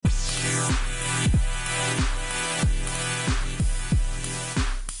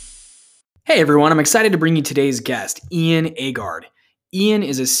Hey everyone, I'm excited to bring you today's guest, Ian Agard. Ian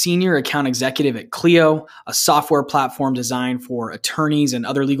is a senior account executive at Clio, a software platform designed for attorneys and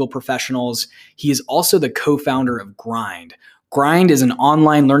other legal professionals. He is also the co-founder of Grind. Grind is an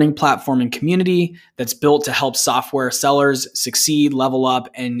online learning platform and community that's built to help software sellers succeed, level up,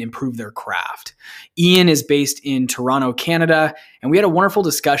 and improve their craft. Ian is based in Toronto, Canada, and we had a wonderful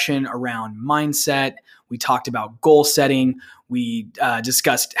discussion around mindset. We talked about goal setting. We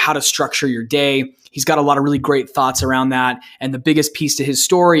discussed how to structure your day. He's got a lot of really great thoughts around that. And the biggest piece to his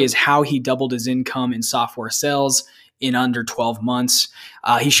story is how he doubled his income in software sales in under 12 months.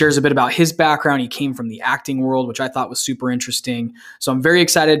 He shares a bit about his background. He came from the acting world, which I thought was super interesting. So I'm very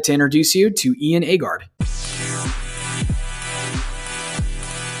excited to introduce you to Ian Agard.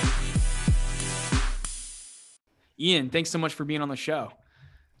 Ian, thanks so much for being on the show.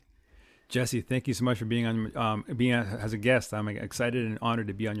 Jesse, thank you so much for being on as a guest. I'm excited and honored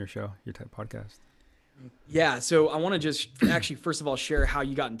to be on your show, your podcast. Yeah, so I want to just actually first of all share how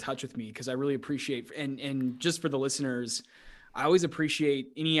you got in touch with me, because I really appreciate, and just for the listeners, I always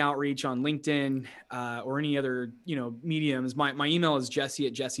appreciate any outreach on LinkedIn or any other mediums. My email is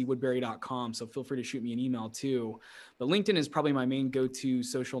jesse@jessewoodbury.com, so feel free to shoot me an email too. But LinkedIn is probably my main go-to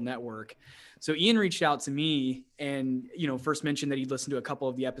social network. So Ian reached out to me and, first mentioned that he'd listened to a couple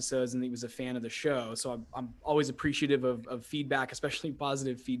of the episodes and he was a fan of the show. So I'm always appreciative of feedback, especially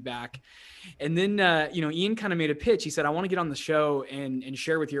positive feedback. And then, Ian kind of made a pitch. He said, I want to get on the show and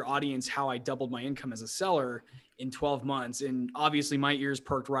share with your audience how I doubled my income as a seller in 12 months. And obviously my ears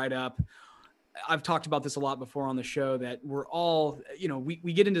perked right up. I've talked about this a lot before on the show, that we're all,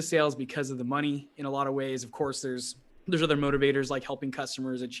 we get into sales because of the money in a lot of ways. Of course, there's other motivators like helping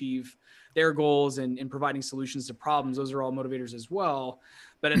customers achieve their goals and providing solutions to problems. Those are all motivators as well.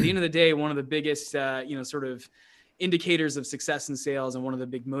 But at the end of the day, one of the biggest, sort of indicators of success in sales and one of the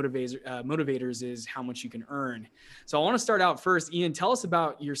big motivators is how much you can earn. So I want to start out first. Ian, tell us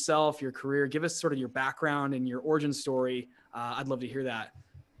about yourself, your career. Give us sort of your background and your origin story. I'd love to hear that.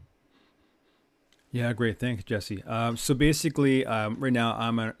 Yeah, great. Thanks, Jesse. So basically, right now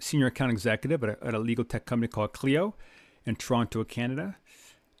I'm a senior account executive at a legal tech company called Clio in Toronto, Canada.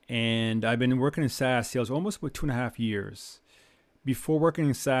 And I've been working in SaaS sales almost about 2.5 years. Before working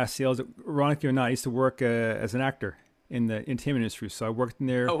in SaaS sales, ironically or not, I used to work as an actor in the entertainment industry. So I worked in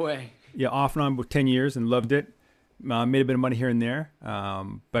there. No way. Yeah, off and on about 10 years and loved it. Made a bit of money here and there.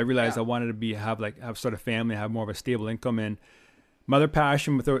 But I realized I wanted to have sort of family, have more of a stable income. And my other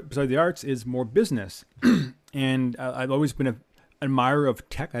passion besides the arts is more business. And I've always been an admirer of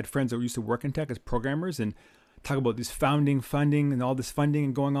tech. I had friends that used to work in tech as programmers and talk about this funding and all this funding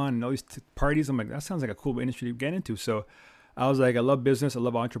and going on and all these parties. I'm like, that sounds like a cool industry to get into. So I was like, I love business. I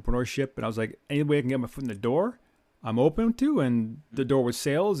love entrepreneurship. And I was like, any way I can get my foot in the door, I'm open to. And the door was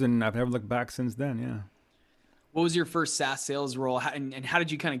sales. And I've never looked back since then. Yeah. What was your first SaaS sales role, and how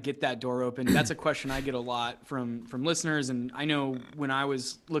did you kind of get that door open? That's a question I get a lot from listeners. And I know when I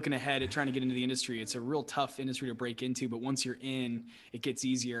was looking ahead at trying to get into the industry, it's a real tough industry to break into, but once you're in, it gets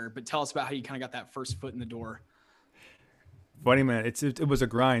easier. But tell us about how you kind of got that first foot in the door. Funny, man. It was a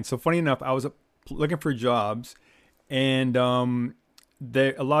grind. So funny enough, I was looking for jobs, and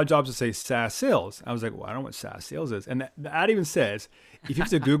a lot of jobs would say SaaS sales. I was like, well, I don't know what SaaS sales is. And the ad even says, if you have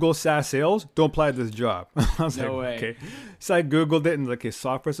to Google SaaS sales, don't apply to this job. I was No like, way. okay. So I Googled it and like, okay,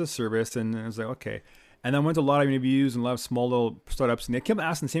 software as a service. And I was like, okay. And I went to a lot of interviews and a lot of small little startups. And they kept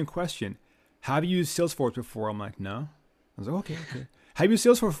asking the same question. Have you used Salesforce before? I'm like, no. I was like, okay. Have you used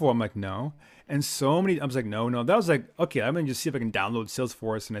Salesforce before? I'm like, no. And I was like, no. That was like, okay, I'm going to just see if I can download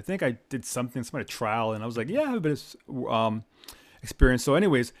Salesforce. And I think I did some trial. And I was like, yeah, I have a bit of experience. So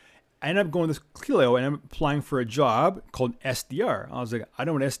anyways, I ended up going to this Clio and I'm applying for a job called SDR. I was like, I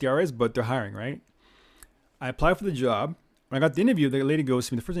don't know what SDR is, but they're hiring, right? I applied for the job. When I got the interview, the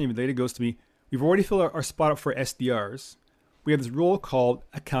first interview, the lady goes to me, we've already filled our spot up for SDRs. We have this role called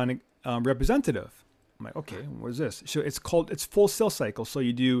account representative. I'm like, okay, what is this? So it's full sales cycle. So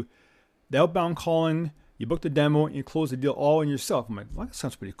you do the outbound calling, you book the demo, and you close the deal all in yourself. I'm like, well, that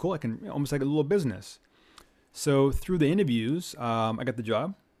sounds pretty cool. I can almost like a little business. So through the interviews, I got the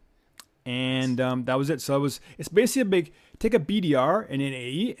job, and that was it. So it's basically take a BDR and an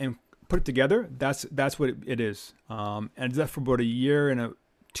AE and put it together. That's what it is. And I did that for about a year and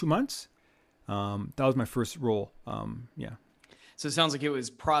 2 months. That was my first role. Yeah. So it sounds like it was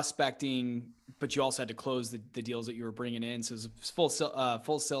prospecting, but you also had to close the deals that you were bringing in. So it was a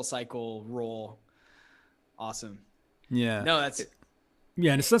full sales cycle role. Awesome. Yeah. No, that's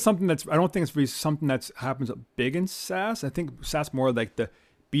Yeah, and it's not something I don't think it's really something that happens big in SaaS. I think SaaS more like the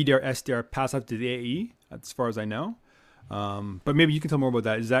BDR, SDR pass up to the AE, as far as I know. But maybe you can tell more about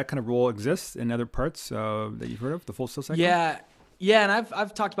that. Is that kind of role exists in other parts that you've heard of, the full sales cycle? Yeah. Yeah. And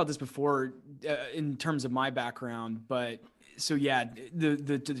I've talked about this before in terms of my background, but so yeah,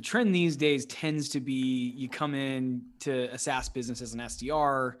 the trend these days tends to be you come in to a SaaS business as an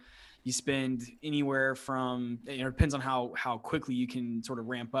SDR, you spend anywhere from, it depends on how quickly you can sort of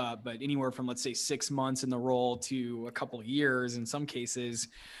ramp up, but anywhere from, let's say, 6 months in the role to a couple of years in some cases,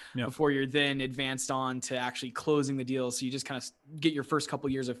 before you're then advanced on to actually closing the deal. So you just kind of get your first couple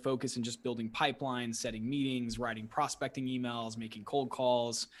of years of focus in just building pipelines, setting meetings, writing prospecting emails, making cold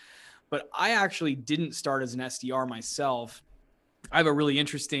calls. But I actually didn't start as an SDR myself. I have a really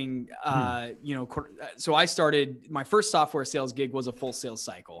interesting, so I started, my first software sales gig was a full sales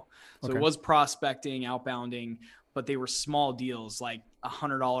cycle. So it was prospecting, outbounding, but they were small deals, like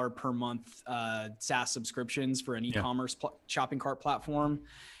 $100 per month SaaS subscriptions for an e-commerce shopping cart platform.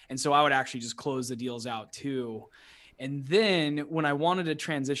 And so I would actually just close the deals out too. And then when I wanted to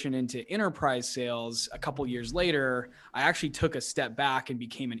transition into enterprise sales a couple years later, I actually took a step back and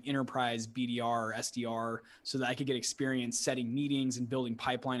became an enterprise BDR or SDR so that I could get experience setting meetings and building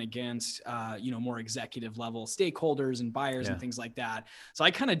pipeline against, more executive level stakeholders and buyers and things like that. So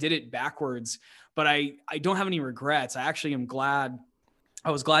I kind of did it backwards, but I don't have any regrets. I actually am glad. I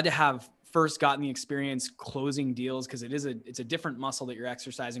was glad to have first gotten the experience closing deals, because it's a different muscle that you're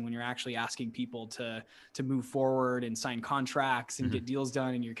exercising when you're actually asking people to move forward and sign contracts and get deals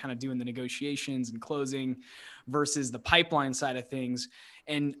done, and you're kind of doing the negotiations and closing versus the pipeline side of things.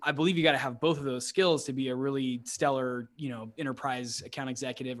 And I believe you got to have both of those skills to be a really stellar, enterprise account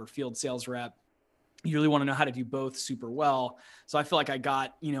executive or field sales rep. You really want to know how to do both super well. So I feel like I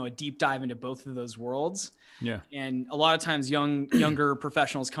got, a deep dive into both of those worlds. Yeah. And a lot of times younger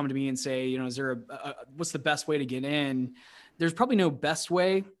professionals come to me and say, is there what's the best way to get in? There's probably no best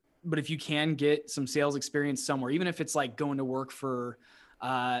way, but if you can get some sales experience somewhere, even if it's like going to work for,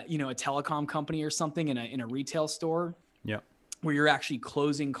 a telecom company or something in a retail store, where you're actually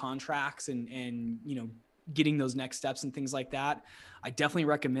closing contracts and getting those next steps and things like that, I definitely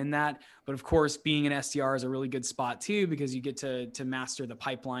recommend that. But of course, being an SDR is a really good spot too, because you get to master the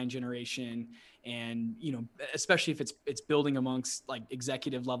pipeline generation, and especially if it's building amongst like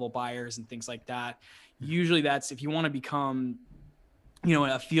executive level buyers and things like that. Usually that's, if you want to become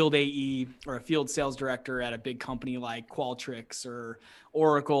a field AE or a field sales director at a big company like Qualtrics or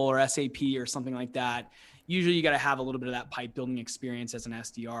Oracle or SAP or something like that, usually you got to have a little bit of that pipe building experience as an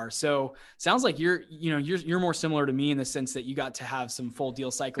SDR. So sounds like you're more similar to me in the sense that you got to have some full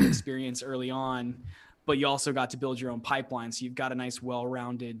deal cycle experience early on, but you also got to build your own pipeline. So you've got a nice,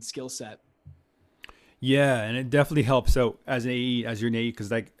 well-rounded skill set. Yeah. And it definitely helps out as an AE, as you're an AE, because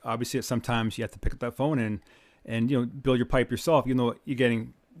like obviously sometimes you have to pick up that phone and build your pipe yourself, you're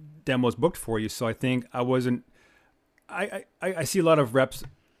getting demos booked for you. So I think I see a lot of reps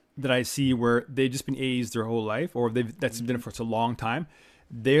that I see where they've just been AEs their whole life, or that's been for such a long time.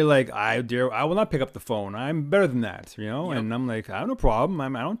 They're like, I will not pick up the phone. I'm better than that, And I'm like, I have no problem.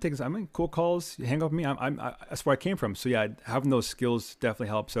 I don't take this. I'm in cool calls. Hang up with me. That's where I came from. So yeah, having those skills definitely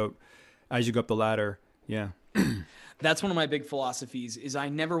helps out as you go up the ladder. Yeah. That's one of my big philosophies is I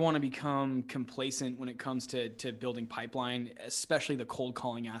never want to become complacent when it comes to building pipeline, especially the cold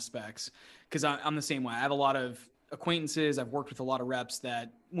calling aspects. Cause I'm the same way. I have a lot of acquaintances. I've worked with a lot of reps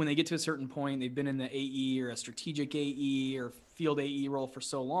that when they get to a certain point, they've been in the AE or a strategic AE or field AE role for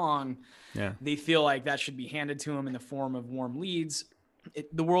so long, they feel like that should be handed to them in the form of warm leads.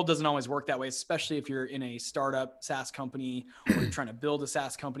 The world doesn't always work that way, especially if you're in a startup SaaS company or you're trying to build a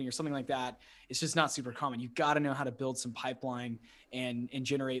SaaS company or something like that. It's just not super common. You've got to know how to build some pipeline and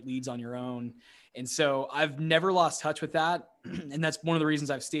generate leads on your own. And so I've never lost touch with that. And that's one of the reasons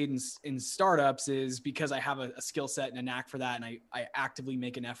I've stayed in startups, is because I have a skill set and a knack for that. And I actively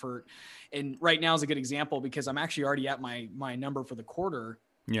make an effort. And right now is a good example because I'm actually already at my number for the quarter.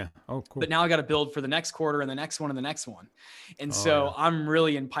 Yeah. Oh, cool. But now I got to build for the next quarter and the next one and the next one. And I'm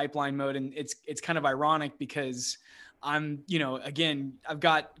really in pipeline mode, and it's kind of ironic because I'm, again, I've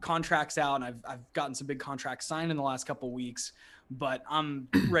got contracts out and I've gotten some big contracts signed in the last couple of weeks, but I'm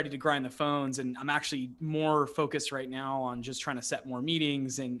ready to grind the phones, and I'm actually more focused right now on just trying to set more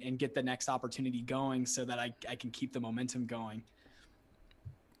meetings and get the next opportunity going so that I can keep the momentum going.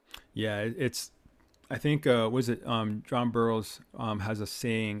 Yeah. I think, John Burroughs has a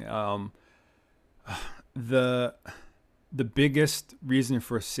saying, the biggest reason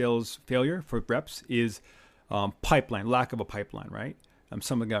for sales failure for reps is pipeline, lack of a pipeline, right?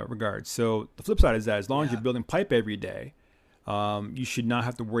 Something in that regard. So the flip side is that as long as you're building pipe every day, you should not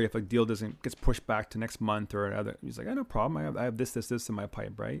have to worry if a deal gets pushed back to next month or another. He's like, no problem. I have this in my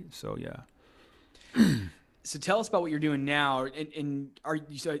pipe, right? So yeah. So tell us about what you're doing now, and are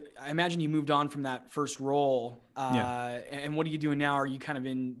you? So I imagine you moved on from that first role, Yeah. and what are you doing now? Are you kind of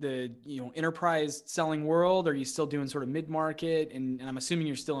in the enterprise selling world? Are you still doing sort of mid market? And I'm assuming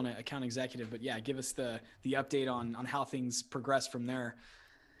you're still an account executive, but yeah, give us the update on how things progress from there.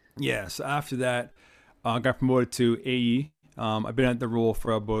 Yeah. So after that, I got promoted to AE. I've been at the role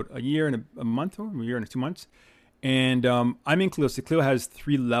for about a year and a month, or a year and 2 months. And I'm in Clio. So Clio has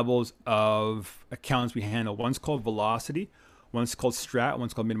 3 levels of accounts we handle. One's called Velocity, one's called Strat,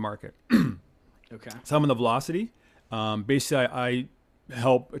 one's called Mid Market. Okay. So I'm on the Velocity. Basically, I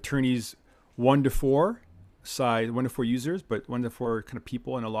help attorneys 1 to 4 side, 1 to 4 users, but 1 to 4 kind of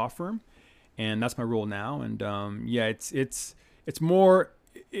people in a law firm, and that's my role now. And yeah, it's more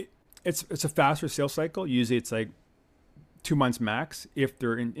it's a faster sales cycle. Usually, it's like 2 months max if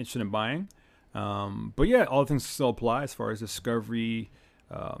they're interested in buying. But yeah, all the things still apply as far as discovery,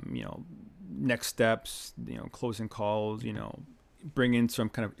 next steps, closing calls, bring in some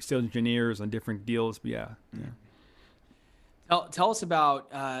kind of sales engineers on different deals. But yeah, yeah. Tell us about,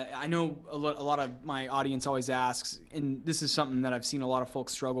 I know a lot of my audience always asks, and this is something that I've seen a lot of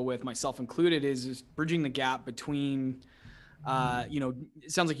folks struggle with, myself included, is bridging the gap between,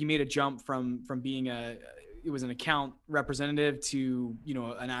 it sounds like you made a jump from being it was an account representative to,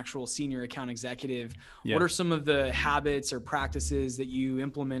 an actual senior account executive. Yeah. What are some of the habits or practices that you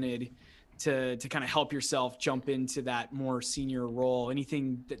implemented to kind of help yourself jump into that more senior role?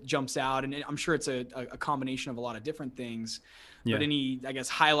 Anything that jumps out? And I'm sure it's a combination of a lot of different things, Yeah. but any, I guess,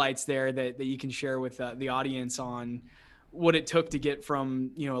 highlights there that you can share with the audience on what it took to get from,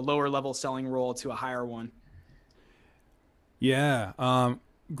 a lower level selling role to a higher one? Yeah,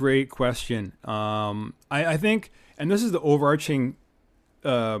 great question. I think, and this is the overarching,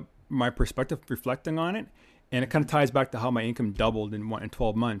 my perspective reflecting on it, and it kind of ties back to how my income doubled in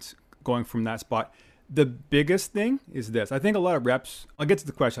 12 months, going from that spot. The biggest thing is this. I think a lot of reps, I'll get to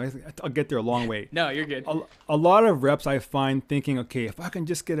the question. I'll get there a long way. No, you're good. A lot of reps I find thinking, okay, if I can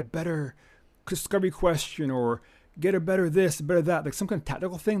just get a better discovery question or get a better this, a better that, like some kind of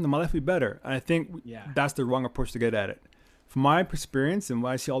tactical thing, then my life will be better. And I think that's the wrong approach to get at it. From my experience and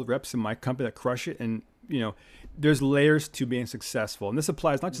what I see all the reps in my company that crush it, and there's layers to being successful. And this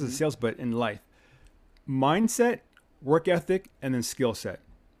applies not just to sales, but in life. Mindset, work ethic, and then skill set.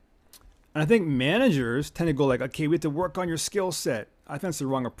 And I think managers tend to go like, okay, we have to work on your skill set. I think that's the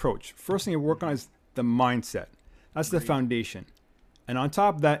wrong approach. First thing you work on is the mindset. That's the foundation. And on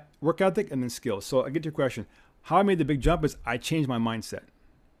top of that, work ethic and then skills. So I get to your question. How I made the big jump is I changed my mindset.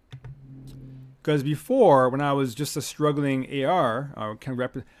 Because before, when I was just a struggling AR,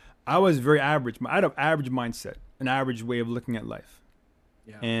 I was very average. I had an average mindset, an average way of looking at life.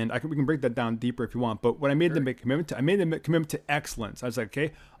 Yeah. And we can break that down deeper if you want. But what I made the big commitment to, I made the commitment to excellence. I was like,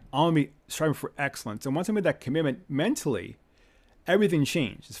 okay, I'm going to be striving for excellence. And once I made that commitment mentally, everything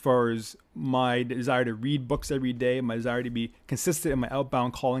changed as far as my desire to read books every day, my desire to be consistent in my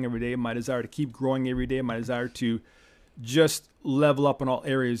outbound calling every day, my desire to keep growing every day, my desire to just level up in all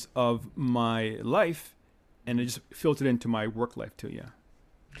areas of my life, and it just filtered into my work life too.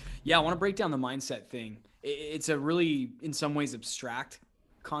 Yeah, I want to break down the mindset thing. It's a really, in some ways, abstract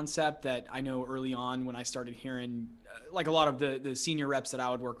concept that I know early on when I started hearing, like a lot of the senior reps that I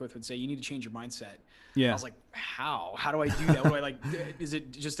would work with would say, you need to change your mindset. Yeah. I was like, how do I do that? What do I is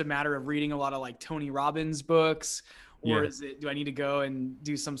it just a matter of reading a lot of like Tony Robbins books? Or do I need to go and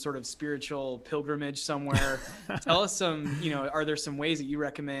do some sort of spiritual pilgrimage somewhere? Tell us some, are there some ways that you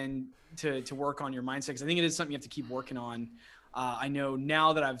recommend to work on your mindset? Because I think it is something you have to keep working on. I know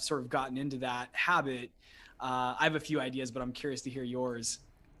now that I've sort of gotten into that habit, I have a few ideas, but I'm curious to hear yours.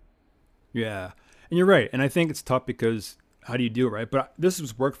 Yeah, and you're right. And I think it's tough because how do you do it, right? But this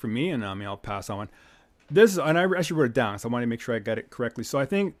was work for me, and I'll pass on one. And I actually wrote it down, so I wanted to make sure I got it correctly. So I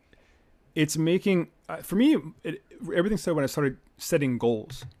think it's making, for me, everything started when I started setting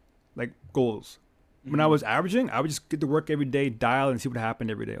goals, like goals. When I was averaging, I would just get to work every day, dial and see what happened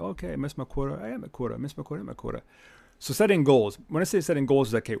every day. Okay, I missed my quota. I am a quota. I missed my quota. I am a quota. So setting goals. When I say setting goals,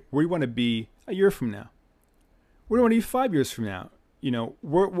 is like, okay, where do you want to be a year from now? Where do you want to be 5 years from now?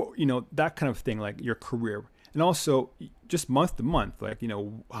 That kind of thing, like your career. And also just month to month, like,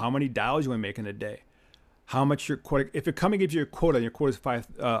 how many dials you want to make in a day. How much your quota, if it come and gives you a quota and your quota is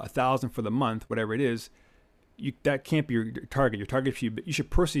 1,000 for the month, whatever it is, that can't be your target. Your target, you should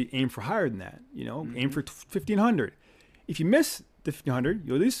personally aim for higher than that. Aim for 1,500. If you miss the 1,500,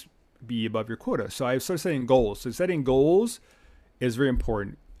 you'll at least be above your quota. So I started setting goals. So setting goals is very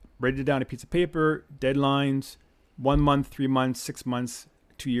important. Write it down on a piece of paper, deadlines, 1 month, 3 months, 6 months,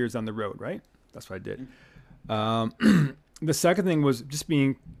 2 years on the road, right? That's what I did. The second thing was just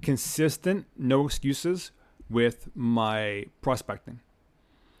being consistent, no excuses with my prospecting.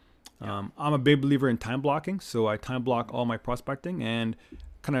 I'm a big believer in time blocking, so I time block all my prospecting and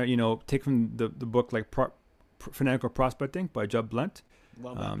kind of take from the book like Fanatical Prospecting by Jud Blount.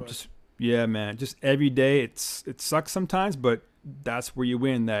 Love that book. Just yeah, man. Just every day, it sucks sometimes, but that's where you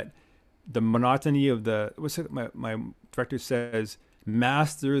win. That the monotony of my director says,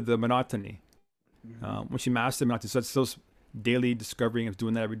 master the monotony. Once you master the monotony, so it's those daily discovering of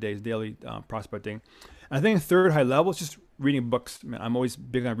doing that every day, is daily prospecting. And I think third high level is just reading books. Man, I'm always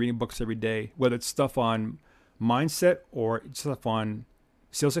big on reading books every day, whether it's stuff on mindset or stuff on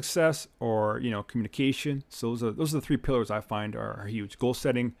sales success or communication. So those are the three pillars I find are huge: goal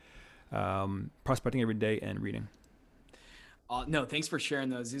setting, prospecting every day, and reading. No, thanks for sharing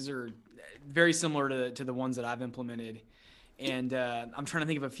those. These are very similar to the ones that I've implemented, and I'm trying to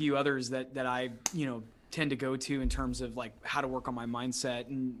think of a few others that I tend to go to in terms of like how to work on my mindset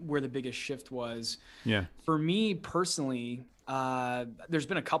and where the biggest shift was. Yeah. For me personally, there's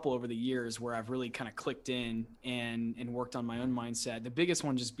been a couple over the years where I've really kind of clicked in and worked on my own mindset. The biggest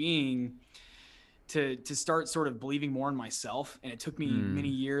one just being to start sort of believing more in myself. And it took me many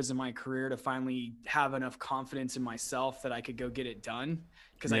years in my career to finally have enough confidence in myself that I could go get it done.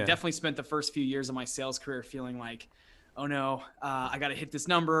 Because I definitely spent the first few years of my sales career feeling like, oh no, I got to hit this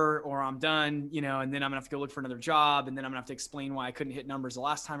number or I'm done, and then I'm gonna have to go look for another job. And then I'm gonna have to explain why I couldn't hit numbers the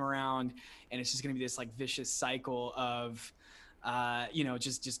last time around. And it's just going to be this like vicious cycle of,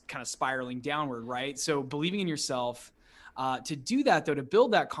 just kind of spiraling downward. Right. So believing in yourself, to do that though, to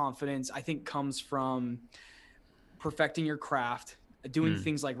build that confidence, I think comes from perfecting your craft, doing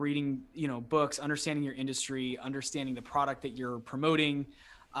things like reading, books, understanding your industry, understanding the product that you're promoting.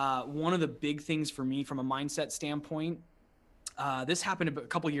 One of the big things for me from a mindset standpoint, this happened a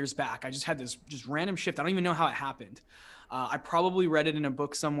couple years back. I just had this just random shift. I don't even know how it happened. I probably read it in a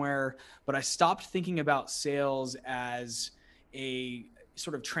book somewhere, but I stopped thinking about sales as a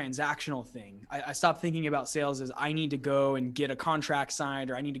sort of transactional thing. I stopped thinking about sales as I need to go and get a contract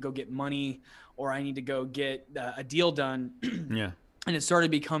signed, or I need to go get money, or I need to go get a deal done. Yeah. And it started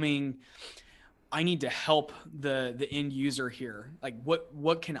becoming, I need to help the end user here. Like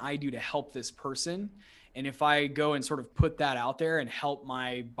what can I do to help this person? And if I go and sort of put that out there and help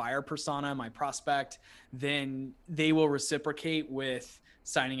my buyer persona, my prospect, then they will reciprocate with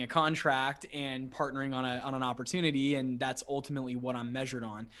signing a contract and partnering on an opportunity. And that's ultimately what I'm measured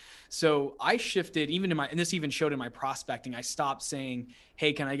on. So I shifted and this even showed in my prospecting. I stopped saying,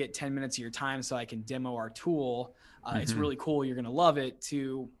 hey, can I get 10 minutes of your time so I can demo our tool? It's really cool. You're going to love it.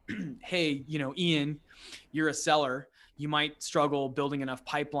 To, hey, Ian, you're a seller. You might struggle building enough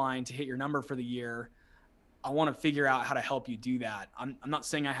pipeline to hit your number for the year. I want to figure out how to help you do that. I'm not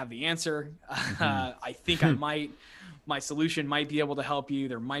saying I have the answer. I think I might. My solution might be able to help you.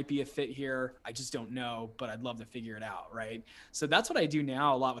 There might be a fit here. I just don't know, but I'd love to figure it out. Right. So that's what I do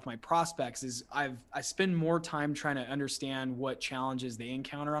now a lot with my prospects is I spend more time trying to understand what challenges they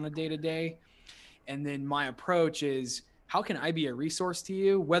encounter on a day-to-day. And then my approach is, how can I be a resource to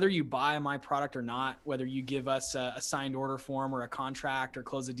you, whether you buy my product or not, whether you give us a signed order form or a contract or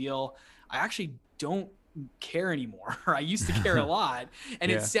close a deal? I actually don't care anymore. I used to care a lot.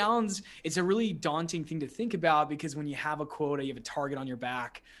 And it's a really daunting thing to think about, because when you have a quota, you have a target on your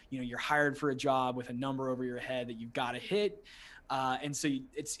back, you're hired for a job with a number over your head that you've got to hit. And so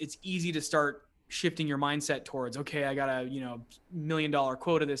it's easy to start shifting your mindset towards, okay, I got a, $1 million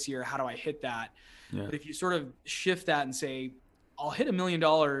quota this year. How do I hit that? Yeah. But if you sort of shift that and say, I'll hit $1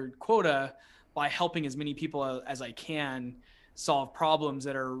 million quota by helping as many people as I can solve problems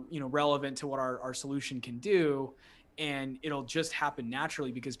that are, relevant to what our solution can do. And it'll just happen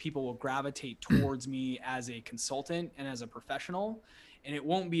naturally because people will gravitate towards me as a consultant and as a professional. And it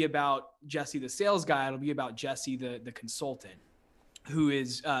won't be about Jesse, the sales guy. It'll be about Jesse, the consultant, who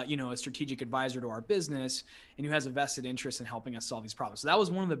is, a strategic advisor to our business and who has a vested interest in helping us solve these problems. So that was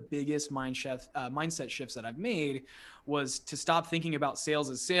one of the biggest mindset shifts that I've made, was to stop thinking about sales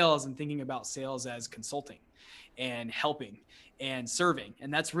as sales and thinking about sales as consulting and helping and serving.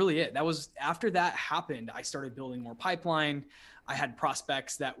 And that's really it. That was after that happened, I started building more pipeline. I had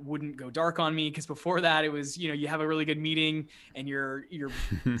prospects that wouldn't go dark on me, because before that it was, you have a really good meeting and you're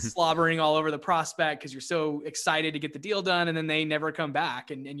slobbering all over the prospect because you're so excited to get the deal done, and then they never come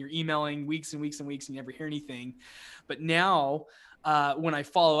back, and you're emailing weeks and weeks and weeks and you never hear anything. But now when I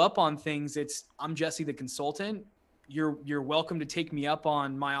follow up on things, I'm Jesse, the consultant. You're welcome to take me up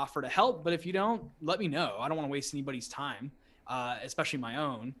on my offer to help, but if you don't, let me know. I don't want to waste anybody's time, especially my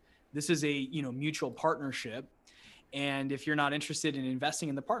own. This is a mutual partnership. And if you're not interested in investing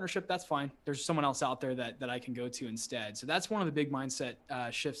in the partnership, that's fine. There's someone else out there that I can go to instead. So that's one of the big mindset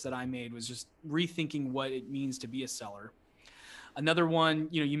shifts that I made, was just rethinking what it means to be a seller. Another one,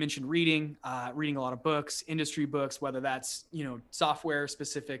 you mentioned reading a lot of books, industry books, whether that's, software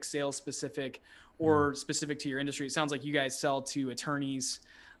specific, sales specific, or specific to your industry. It sounds like you guys sell to attorneys.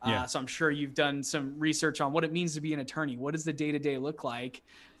 So I'm sure you've done some research on what it means to be an attorney. What does the day-to-day look like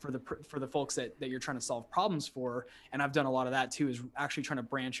for the folks that you're trying to solve problems for? And I've done a lot of that too, is actually trying to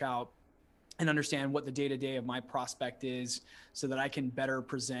branch out and understand what the day-to-day of my prospect is, so that I can better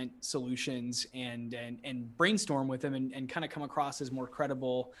present solutions and brainstorm with them and kind of come across as more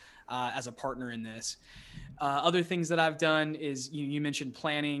credible as a partner in this. Other things that I've done is, you mentioned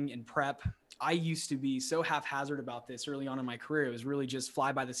planning and prep. I used to be so haphazard about this early on in my career. It was really just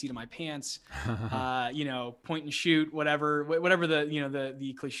fly by the seat of my pants, point and shoot, whatever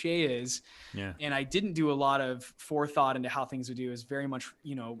the cliche is. Yeah. And I didn't do a lot of forethought into how things would do. It was very much,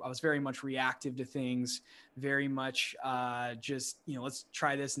 I was very much reactive to things, very much just, let's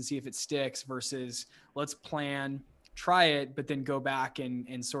try this and see if it sticks, versus let's plan, try it, but then go back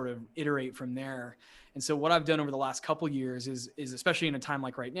and sort of iterate from there. And so what I've done over the last couple of years is especially in a time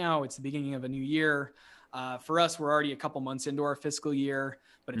like right now, it's the beginning of a new year. For us, we're already a couple months into our fiscal year,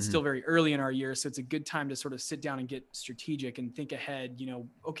 but it's still very early in our year. So it's a good time to sort of sit down and get strategic and think ahead,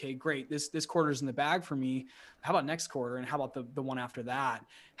 okay, great. This quarter's in the bag for me. How about next quarter? And how about the one after that?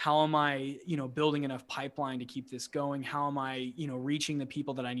 How am I, building enough pipeline to keep this going? How am I, reaching the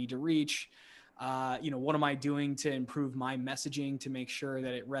people that I need to reach? What am I doing to improve my messaging to make sure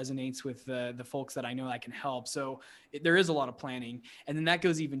that it resonates with the folks that I know I can help? So there is a lot of planning, and then that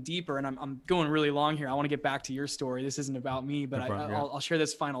goes even deeper. And I'm going really long here. I want to get back to your story. This isn't about me, but I'll share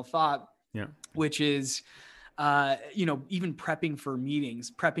this final thought, which is, even prepping for meetings,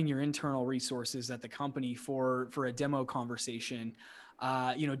 prepping your internal resources at the company for a demo conversation.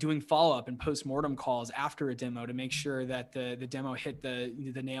 Doing follow-up and post-mortem calls after a demo to make sure that the demo hit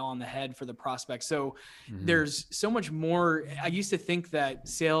the nail on the head for the prospect. So there's so much more. I used to think that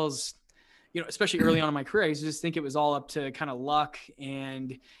sales, especially early on in my career, I used to just think it was all up to kind of luck.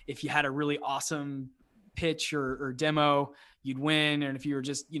 And if you had a really awesome pitch or demo, you'd win. And if you were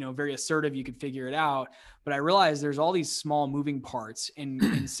just, very assertive, you could figure it out. But I realized there's all these small moving parts,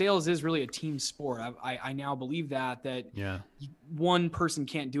 and sales is really a team sport. I now believe that one person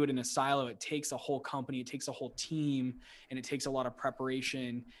can't do it in a silo. It takes a whole company, it takes a whole team, and it takes a lot of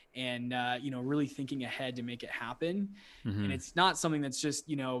preparation and, really thinking ahead to make it happen. And it's not something that's just,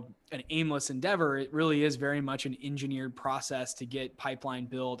 an aimless endeavor. It really is very much an engineered process to get pipeline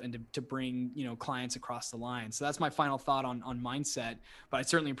built and to bring, clients across the line. So that's my final thought on mindset, but I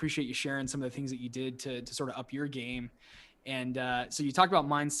certainly appreciate you sharing some of the things that you did to sort of up your game. And so you talked about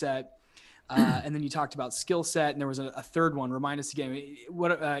mindset, and then you talked about skill set, and there was a third one. Remind us again,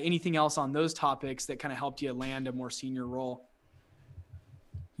 what anything else on those topics that kind of helped you land a more senior role?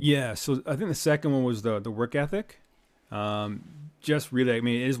 Yeah. So I think the second one was the work ethic. Just really,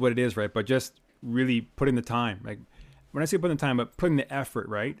 it is what it is, right? But just really putting the time, like when I say putting the time, but putting the effort,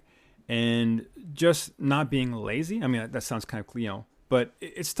 right? And just not being lazy. That sounds kind of, but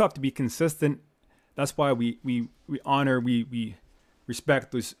it's tough to be consistent. That's why we honor, we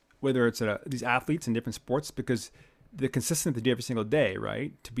respect those, whether it's these athletes in different sports, because they're consistent to do every single day,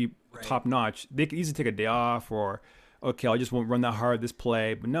 right? To be top notch. They can easily take a day off, or, okay, I just won't run that hard this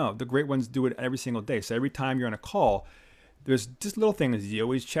play. But no, the great ones do it every single day. So every time you're on a call, there's just little things. Do you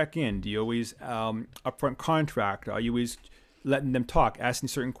always check in? Do you always upfront contract? Are you always letting them talk, asking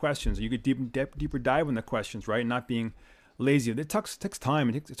certain questions? You get deeper dive in the questions, right? Not being lazy. It takes time.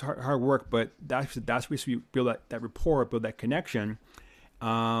 It's hard work, but that's where you build that rapport, build that connection.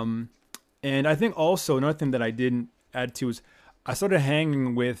 And I think also another thing that I didn't add to is I started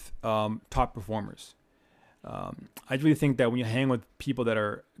hanging with top performers. I really think that when you hang with people that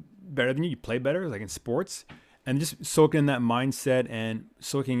are better than you, you play better, like in sports, and just soaking in that mindset and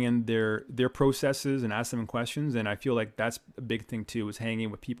soaking in their processes and asking them questions. And I feel like that's a big thing too, is hanging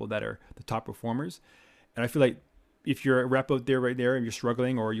with people that are the top performers. And I feel like if you're a rep out there right there and you're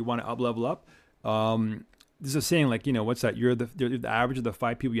struggling, or you want to level up, there's a saying like, what's that? You're the average of the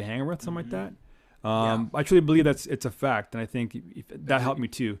 5 people you hang with, something like that. I truly believe it's a fact. And I think that helped me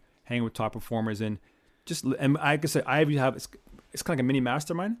too, hanging with top performers. And like I said, it's kind of like a mini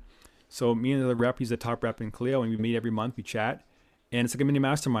mastermind. So me and the rep, he's the top rep in Clio, and we meet every month, we chat, and it's like a mini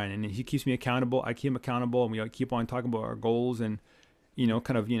mastermind. And he keeps me accountable, I keep him accountable, and we keep on talking about our goals and,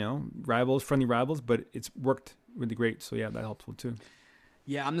 friendly rivals, but it's worked really great. So yeah, that helpful too.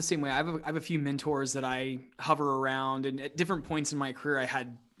 Yeah, I'm the same way. I have a few mentors that I hover around, and at different points in my career, I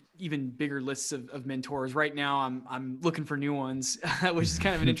had even bigger lists of mentors. Right now, I'm looking for new ones, which is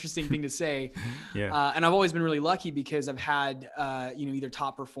kind of an interesting thing to say. Yeah. And I've always been really lucky because I've had either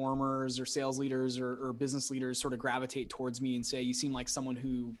top performers or sales leaders or business leaders sort of gravitate towards me and say, "You seem like someone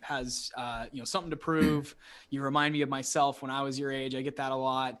who has something to prove. You remind me of myself when I was your age." I get that a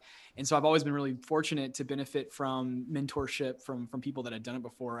lot. And so I've always been really fortunate to benefit from mentorship from people that had done it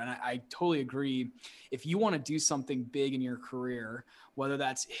before. And I totally agree. If you want to do something big in your career, whether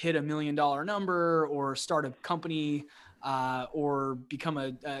that's hit $1 million number or start a company, or become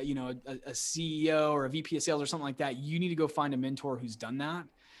a CEO or a VP of sales or something like that, you need to go find a mentor who's done that.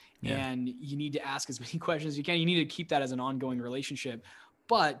 Yeah. And you need to ask as many questions as you can. You need to keep that as an ongoing relationship.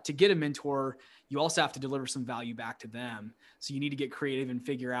 But to get a mentor, you also have to deliver some value back to them. So you need to get creative and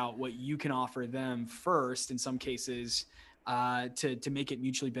figure out what you can offer them first, in some cases, to make it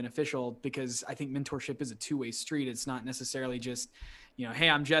mutually beneficial, because I think mentorship is a two-way street. It's not necessarily just, hey,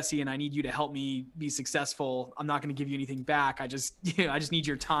 I'm Jesse and I need you to help me be successful. I'm not going to give you anything back. I just need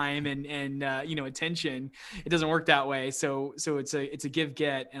your time and attention. It doesn't work that way. So it's a give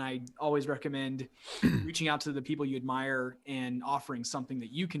get. And I always recommend reaching out to the people you admire and offering something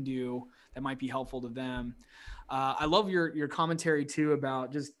that you can do that might be helpful to them. I love your commentary too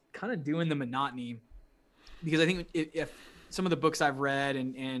about just kind of doing the monotony, because I think if some of the books I've read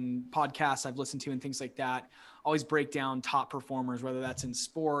and podcasts I've listened to and things like that always break down top performers, whether that's in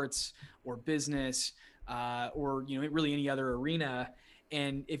sports or business, or really any other arena.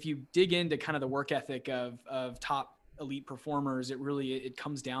 And if you dig into kind of the work ethic of top elite performers, it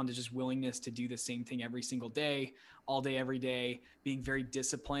comes down to just willingness to do the same thing every single day, all day, every day, being very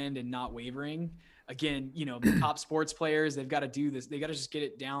disciplined and not wavering. Again, the top sports players, they've got to do this. They got to just get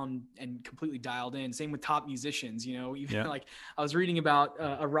it down and completely dialed in. Same with top musicians, even like I was reading about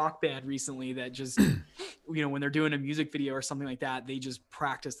a rock band recently that just, when they're doing a music video or something like that, they just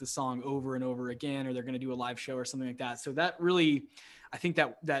practice the song over and over again, or they're going to do a live show or something like that. So that really, I think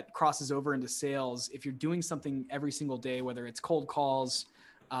that crosses over into sales. If you're doing something every single day, whether it's cold calls,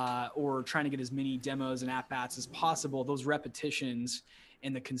 or trying to get as many demos and at-bats as possible, those repetitions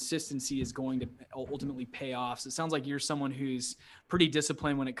and the consistency is going to ultimately pay off. So it sounds like you're someone who's pretty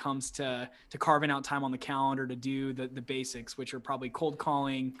disciplined when it comes to carving out time on the calendar to do the basics, which are probably cold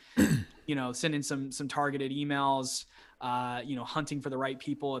calling, sending some targeted emails, hunting for the right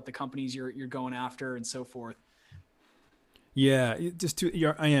people at the companies you're going after, and so forth. Yeah, just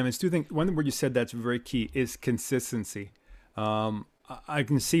I am. It's two things. One word you said that's very key is consistency. I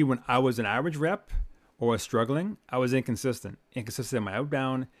can see when I was an average rep or was struggling, I was inconsistent in my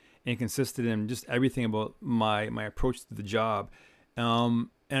outbound, inconsistent in just everything about my approach to the job. And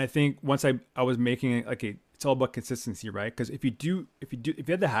I think once I was making it, okay, it's all about consistency, right? Because if you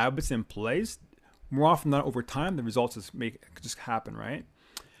have the habits in place, more often than not over time, the results just happen, right?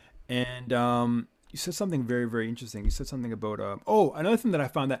 And you said something very, very interesting. You said something about another thing that I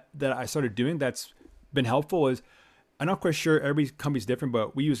found that I started doing that's been helpful is, I'm not quite sure, every company's different,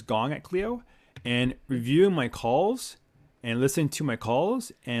 but we use Gong at Clio, and reviewing my calls and listening to my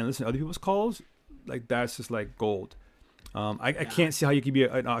calls and listening to other people's calls, like that's just like gold. I can't see how you could be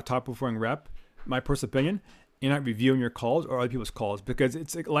a top performing rep, my personal opinion, and not reviewing your calls or other people's calls, because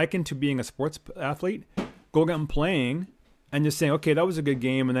it's like likened to being a sports athlete, going out and playing and just saying, okay, that was a good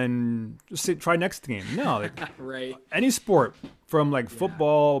game, and then just try next game. No, like right. Any sport, from like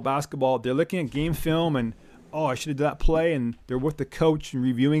football, basketball, they're looking at game film and, oh, I should have done that play, and they're with the coach and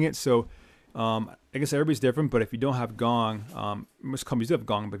reviewing it. So I guess everybody's different, but if you don't have Gong, most companies do have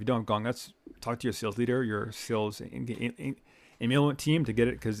Gong, but if you don't have Gong, talk to your sales leader, your sales enablement team to get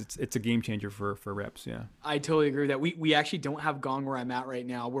it, because it's a game changer for reps. Yeah, I totally agree with that. We actually don't have Gong where I'm at right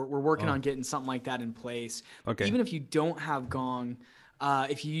now. We're working on getting something like that in place. Okay. Even if you don't have Gong,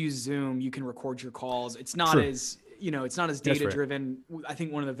 if you use Zoom, you can record your calls. It's not True. as it's not as data driven. Right. I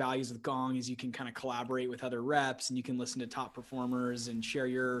think one of the values of Gong is you can kind of collaborate with other reps, and you can listen to top performers and share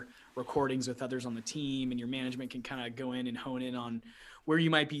your recordings with others on the team, and your management can kind of go in and hone in on where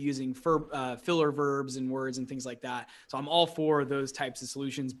you might be using filler verbs and words and things like that. So I'm all for those types of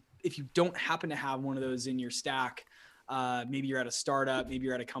solutions. If you don't happen to have one of those in your stack, maybe you're at a startup, maybe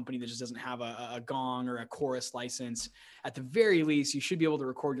you're at a company that just doesn't have a Gong or a Chorus license. At the very least, you should be able to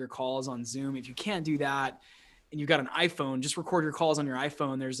record your calls on Zoom. If you can't do that, and you've got an iPhone, just record your calls on your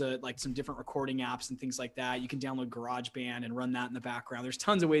iPhone. There's some different recording apps and things like that. You can download GarageBand and run that in the background. There's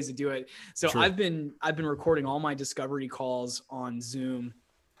tons of ways to do it. So True. I've been recording all my discovery calls on Zoom,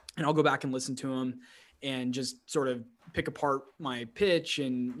 and I'll go back and listen to them and just sort of pick apart my pitch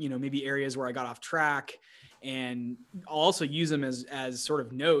and, maybe areas where I got off track. And I'll also use them as sort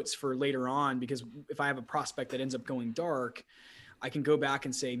of notes for later on, because if I have a prospect that ends up going dark, I can go back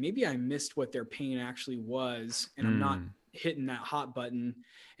and say, maybe I missed what their pain actually was, and I'm not hitting that hot button.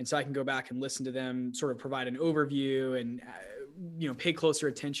 And so I can go back and listen to them sort of provide an overview and, pay closer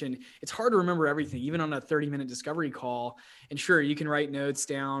attention. It's hard to remember everything, even on a 30-minute discovery call. And sure, you can write notes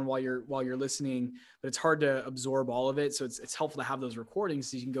down while you're listening, but it's hard to absorb all of it. So it's helpful to have those recordings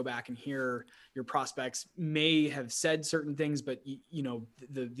so you can go back and hear your prospects may have said certain things, but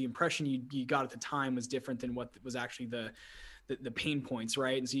the impression you got at the time was different than what was actually the pain points,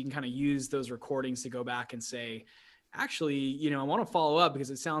 right? And so you can kind of use those recordings to go back and say, actually, I want to follow up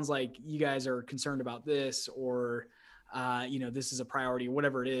because it sounds like you guys are concerned about this, or this is a priority,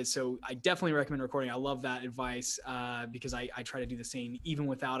 whatever it is. So I definitely recommend recording. I love that advice because I try to do the same even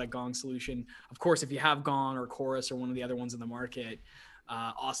without a Gong solution. Of course, if you have Gong or Chorus or one of the other ones in the market,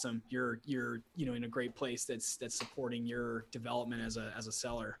 awesome. You're in a great place that's supporting your development as a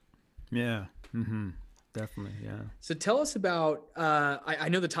seller. Yeah. Mm-hmm. Definitely. Yeah. So tell us about, I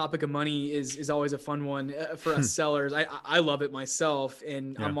know the topic of money is always a fun one for us sellers. I love it myself,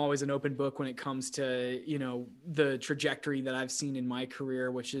 and I'm always an open book when it comes to, the trajectory that I've seen in my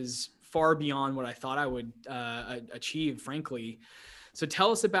career, which is far beyond what I thought I would achieve, frankly. So tell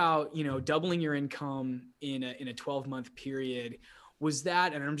us about, doubling your income in a 12-month period. Was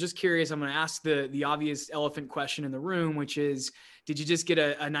that, and I'm just curious, I'm going to ask the obvious elephant question in the room, which is, did you just get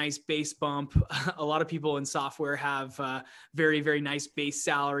a nice base bump? A lot of people in software have very, very nice base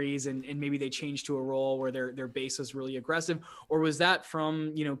salaries, and maybe they change to a role where their base is really aggressive. Or was that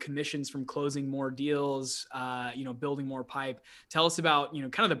from, commissions from closing more deals, building more pipe? Tell us about,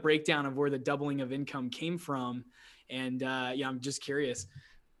 kind of the breakdown of where the doubling of income came from. And I'm just curious.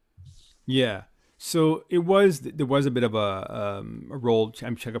 Yeah. So there was a bit of a role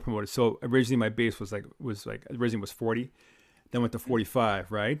check up promoted. So originally my base was originally was 40, then went to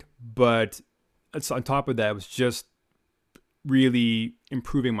 45, right? But it's on top of that, it was just really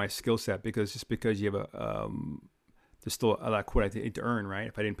improving my skill set because you have there's still a lot of quote I need to earn, right?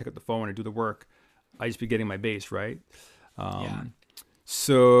 If I didn't pick up the phone and do the work, I'd just be getting my base, right?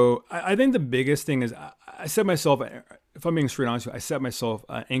 So I think the biggest thing is I set myself, if I'm being straight honest with you, I set myself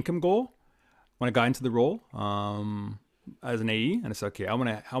an income goal when I got into the role as an AE, and I said, okay, I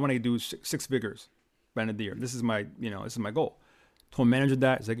want to do six figures by the end of the year. This is my goal. Told my manager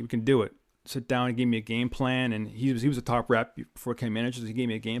that. He's like, we can do it. Sit down and gave me a game plan, and he was a top rep before I became manager. So he gave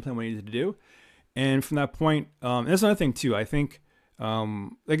me a game plan what I needed to do, and from that point, and that's another thing too. I think,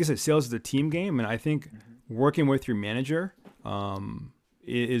 like I said, sales is a team game, and I think working with your manager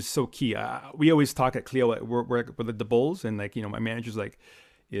is so key. We always talk at Clio, we're with the Bulls, and my manager's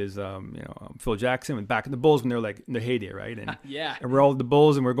is Phil Jackson and back in the Bulls when they're in their heyday, right? And and we're all the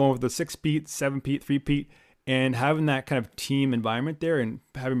Bulls, and we're going with the 6-peat, 7-peat, 3-peat, and having that kind of team environment there, and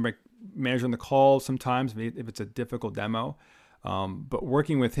having my manager on the call sometimes if it's a difficult demo, but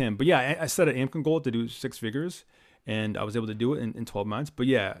working with him. But yeah, I set an income goal to do 6 figures, and I was able to do it in 12 months. But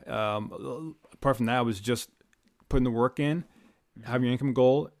yeah, apart from that, I was just putting the work in, having your income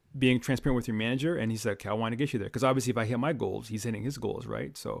goal, being transparent with your manager, and he's like, okay, I want to get you there. Because obviously if I hit my goals, he's hitting his goals,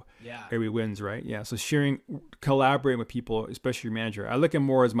 right? So everybody wins, right? Yeah. So collaborating with people, especially your manager. I look at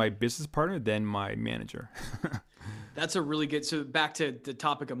more as my business partner than my manager. That's a really good, so back to the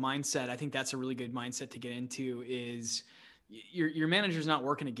topic of mindset, I think that's a really good mindset to get into is your manager's not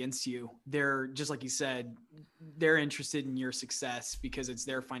working against you. They're, just like you said, they're interested in your success because it's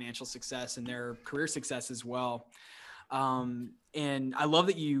their financial success and their career success as well. And I love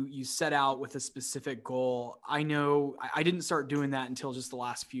that you set out with a specific goal. I know I didn't start doing that until just the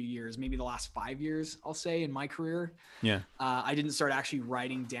last few years, maybe the last 5 years, I'll say, in my career. Yeah. I didn't start actually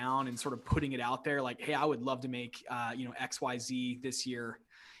writing down and sort of putting it out there like, hey, I would love to make, XYZ this year.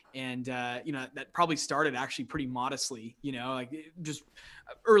 And, that probably started actually pretty modestly, just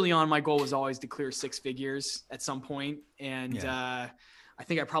early on, my goal was always to clear 6 figures at some point. And, I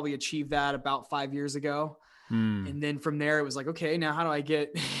think I probably achieved that about 5 years ago. And then from there, it was like, okay, now how do I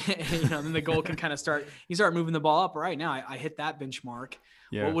get, then the goal can kind of you start moving the ball up. Right now I hit that benchmark.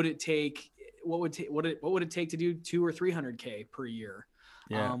 Yeah. What would it take? What would it take to do 200 or 300K per year?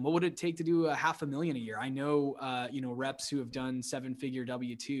 Yeah. What would it take to do $500,000 a year? I know, reps who have done 7-figure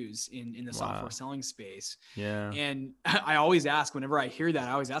W-2s in the software selling space. Yeah. And I always ask, whenever I hear that,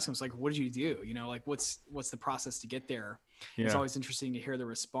 I always ask them, it's like, what did you do? What's the process to get there? Yeah. It's always interesting to hear the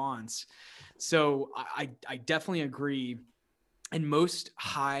response. So I definitely agree. And most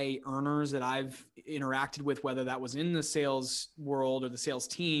high earners that I've interacted with, whether that was in the sales world or the sales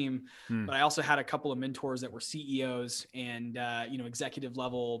team, but I also had a couple of mentors that were CEOs and, executive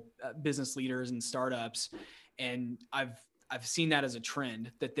level business leaders and startups. And I've seen that as a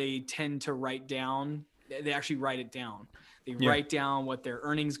trend that they tend to they actually write it down. They Yeah. write down what their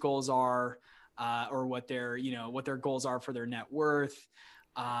earnings goals are, or what their, what their goals are for their net worth,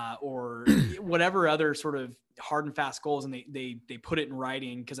 or whatever other sort of hard and fast goals. And they put it in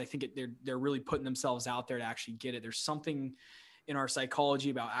writing, because I think they're really putting themselves out there to actually get it. There's something in our psychology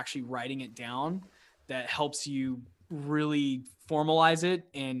about actually writing it down that helps you really formalize it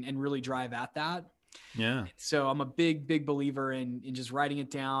and really drive at that. Yeah. So I'm a big believer in just writing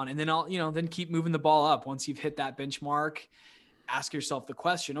it down, and then then keep moving the ball up. Once you've hit that benchmark, ask yourself the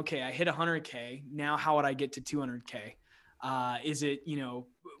question, okay, I hit 100K. Now how would I get to 200K? Is it,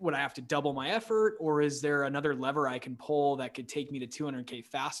 would I have to double my effort, or is there another lever I can pull that could take me to 200K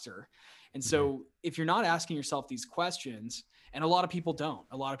faster? And so if you're not asking yourself these questions, and a lot of people don't,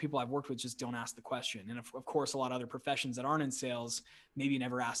 a lot of people I've worked with just don't ask the question. And of course, a lot of other professions that aren't in sales maybe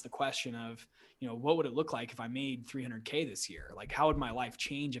never ask the question of, what would it look like if I made 300K this year? Like, how would my life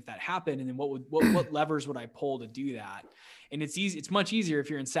change if that happened? And then what levers would I pull to do that? And it's much easier if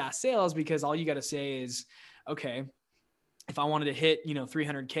you're in SaaS sales, because all you got to say is, okay, if I wanted to hit,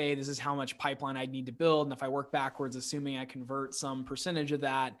 300K, this is how much pipeline I'd need to build. And if I work backwards, assuming I convert some percentage of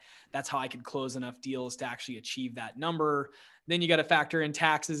that, that's how I could close enough deals to actually achieve that number. Then you got to factor in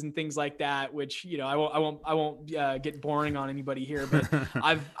taxes and things like that, which, I won't get boring on anybody here, but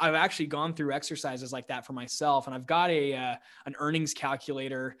I've actually gone through exercises like that for myself. And I've got an earnings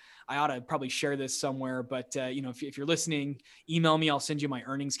calculator. I ought to probably share this somewhere, but if you're listening, email me, I'll send you my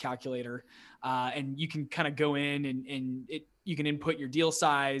earnings calculator. And you can kind of go in and you can input your deal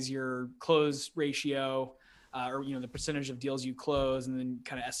size, your close ratio, or the percentage of deals you close, and then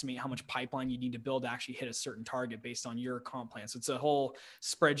kind of estimate how much pipeline you need to build to actually hit a certain target based on your comp plan. So it's a whole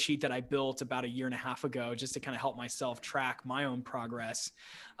spreadsheet that I built about 1.5 years ago, just to kind of help myself track my own progress.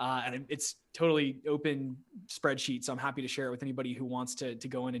 And it's totally open spreadsheet, so I'm happy to share it with anybody who wants to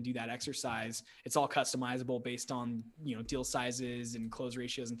go in and do that exercise. It's all customizable based on deal sizes and close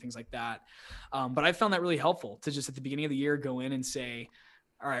ratios and things like that. But I found that really helpful to just at the beginning of the year go in and say,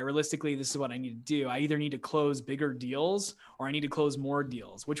 all right, realistically, this is what I need to do. I either need to close bigger deals or I need to close more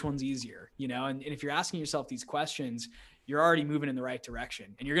deals. Which one's easier? And if you're asking yourself these questions, you're already moving in the right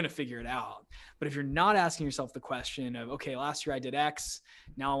direction and you're going to figure it out. But if you're not asking yourself the question of, okay, last year I did X,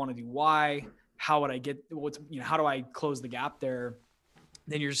 now I want to do Y, how would I get how do I close the gap there?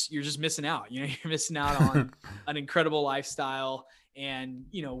 Then you're just missing out. You're missing out on an incredible lifestyle. And,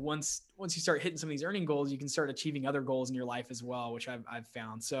 once you start hitting some of these earning goals, you can start achieving other goals in your life as well, which I've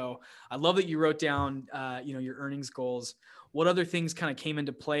found. So I love that you wrote down, your earnings goals. What other things kind of came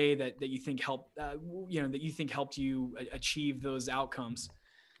into play that you think helped, helped you achieve those outcomes?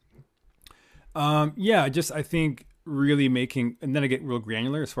 I think really making, and then I get real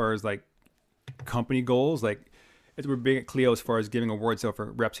granular as far as like company goals. Like we're big at Clio as far as giving awards out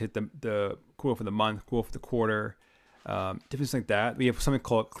for reps hit the quote for the month, quote for the quarter. Different things like that. We have something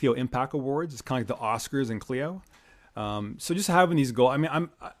called Clio Impact Awards. It's kind of like the Oscars in Clio. So just having these goals. I mean,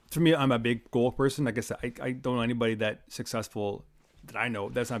 I'm a big goal person. Like I said, I don't know anybody that successful that I know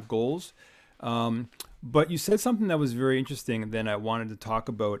that's not goals. But you said something that was very interesting. And then I wanted to talk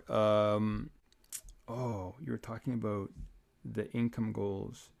about. You were talking about the income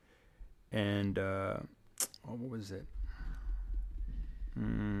goals, and what was it?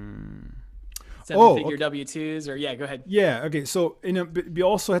 7-figure W-2s, or go ahead. Yeah. Okay. So, we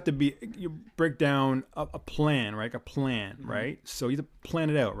also have to you break down a plan, right? A plan, mm-hmm. right? So you have to plan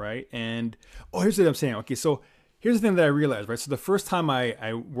it out, right? And, here's what I'm saying. Okay. So here's the thing that I realized, right? So the first time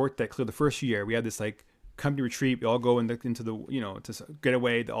I worked at Clio, the first year, we had this like company retreat. We all go into the, to get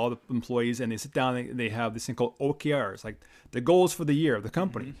away, all the employees, and they sit down and they have this thing called OKRs, like the goals for the year of the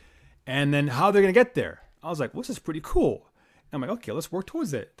company. Mm-hmm. And then how they're going to get there. I was like, well, this is pretty cool. I'm like, okay, let's work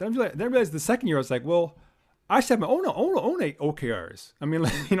towards it. Then I realized the second year, I was like, well, I should have my own OKRs. I mean,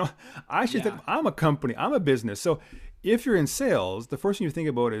 I should think I'm a company, I'm a business. So if you're in sales, the first thing you think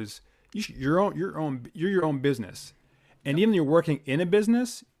about is you're your own business. And even if you're working in a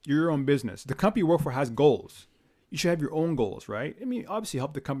business, you're your own business. The company you work for has goals. You should have your own goals, right? I mean, obviously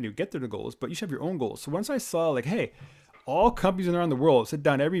help the company get to the goals, but you should have your own goals. So once I saw like, hey, all companies around the world sit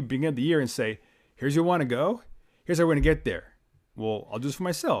down every beginning of the year and say, here's where you want to go. Here's how we're going to get there. Well, I'll do this for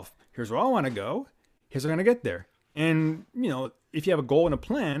myself. Here's where I want to go. Here's how I'm going to get there. And, if you have a goal and a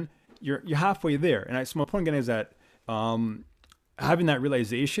plan, you're halfway there. And so my point again is that having that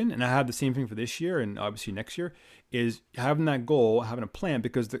realization, and I have the same thing for this year and obviously next year, is having that goal, having a plan,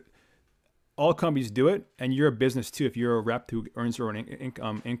 because all companies do it, and you're a business too. If you're a rep who earns your own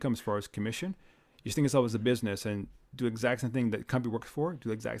income as far as commission, you just think of yourself as a business and do the exact same thing that the company works for, do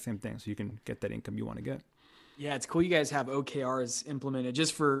the exact same thing so you can get that income you want to get. Yeah, it's cool you guys have OKRs implemented.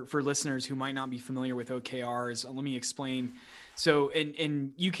 Just for listeners who might not be familiar with OKRs, let me explain. So,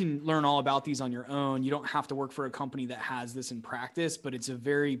 and you can learn all about these on your own. You don't have to work for a company that has this in practice, but it's a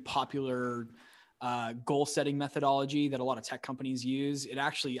very popular goal setting methodology that a lot of tech companies use. It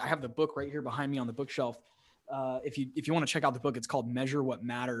actually, I have the book right here behind me on the bookshelf. If you want to check out the book, it's called Measure What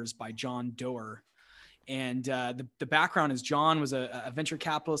Matters by John Doerr. And the background is John was a venture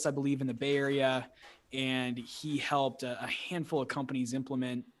capitalist, I believe, in the Bay Area, and he helped a handful of companies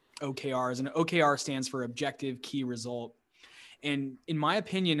implement OKRs. And OKR stands for Objective Key Result. And in my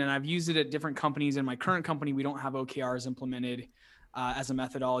opinion, and I've used it at different companies. In my current company, we don't have OKRs implemented as a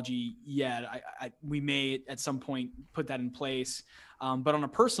methodology yet. We may at some point put that in place. But on a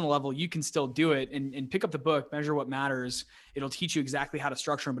personal level, you can still do it and pick up the book, Measure What Matters. It'll teach you exactly how to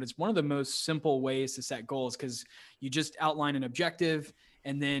structure them, but it's one of the most simple ways to set goals because you just outline an objective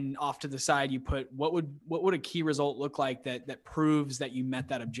and then off to the side, you put what would a key result look like that proves that you met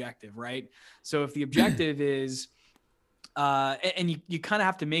that objective, right? So if the objective is, and you kind of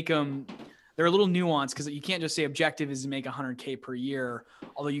have to make them, they're a little nuanced because you can't just say objective is to make 100K per year.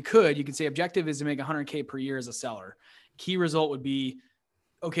 Although you could say objective is to make 100K per year as a seller. Key result would be,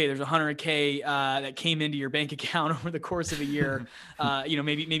 okay, there's 100K that came into your bank account over the course of a year,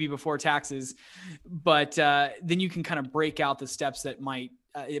 maybe before taxes, but then you can kind of break out the steps that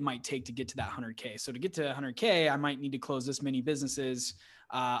it might take to get to that 100K. So to get to 100K, I might need to close this many businesses.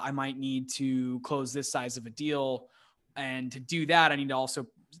 I might need to close this size of a deal. And to do that, I need to also,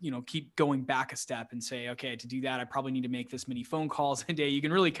 keep going back a step and say, okay, to do that, I probably need to make this many phone calls a day. You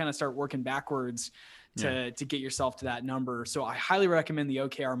can really kind of start working backwards to get yourself to that number. So I highly recommend the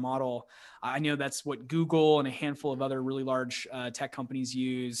OKR model. I know that's what Google and a handful of other really large tech companies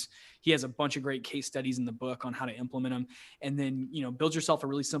use. He has a bunch of great case studies in the book on how to implement them. And then, build yourself a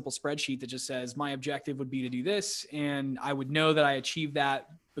really simple spreadsheet that just says, my objective would be to do this. And I would know that I achieved that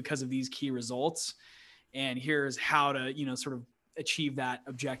because of these key results. And here's how to, sort of achieve that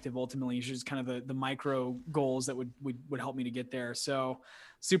objective ultimately. It's just kind of the micro goals that would help me to get there. So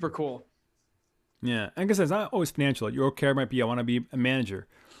super cool. Yeah. And I guess it's not always financial. Your OKR might be, I want to be a manager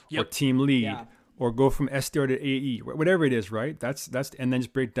or team lead or go from SDR to AE, whatever it is, right? That's, and then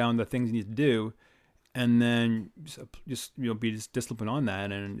just break down the things you need to do. And then just be disciplined on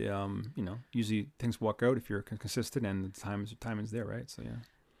that. And, usually things work out if you're consistent and the time is there, right? So, yeah.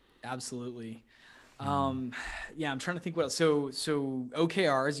 Absolutely. I'm trying to think what else. So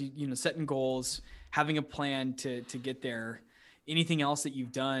OKRs, setting goals, having a plan to get there. Anything else that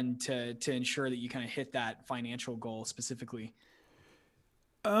you've done to ensure that you kind of hit that financial goal specifically?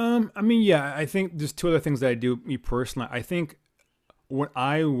 I think there's two other things that I do, me personally. I think when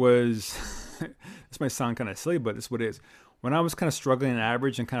I was, this might sound kind of silly, but this is what it is. When I was kind of struggling in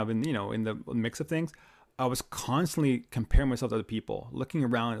average and kind of in the mix of things, I was constantly comparing myself to other people, looking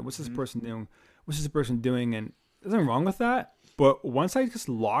around, what's this person doing? What's this person doing? And there's nothing wrong with that. But once I just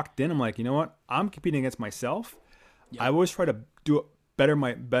locked in, I'm like, you know what? I'm competing against myself. Yep. I always try to do better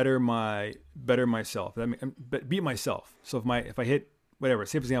myself. I mean, beat myself. So if I hit whatever,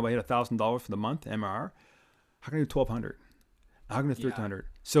 say for example, I hit $1,000 for the month MRR, how can I do 1,200? How can I do 1,300?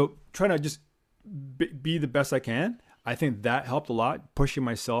 So trying to just be the best I can. I think that helped a lot, pushing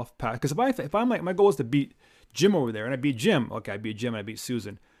myself past. Because if I'm like, my goal is to beat Jim over there, and I beat Jim. Okay, I beat Jim and I beat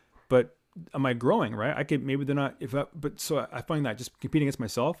Susan, but am I growing, right? I could, maybe they're not, so I find that just competing against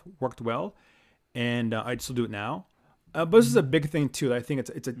myself worked well, and I'd still do it now. But this is a big thing too. I think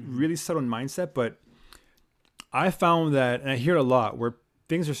it's a really subtle mindset, but I found that, and I hear it a lot, where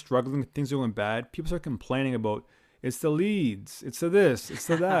things are struggling, things are going bad, people start complaining about, it's the leads, it's the this, it's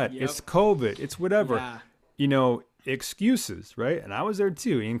the that, it's COVID, it's whatever, excuses, right? And I was there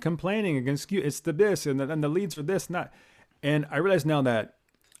too, and complaining against, it's the this, and the leads are this and that. And I realize now that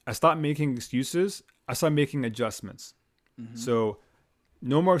I stopped making excuses. I started making adjustments. So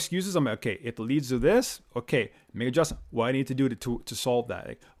no more excuses. I'm like, okay, if the leads are this, okay, make adjustment. What I need to do to solve that?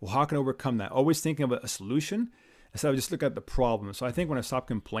 Like, well, how can I overcome that? Always thinking of a solution instead of just look at the problem. So I think when I stop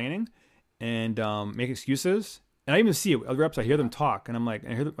complaining and make excuses, and I even see it, other reps, I hear them talk, and I'm like,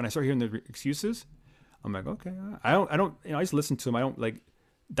 when I start hearing the excuses, I'm like, okay, I don't, I just listen to them. I don't like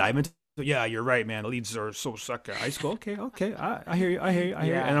dive into. Yeah, you're right, man. The leads are so sucker. I just go, okay. I hear you.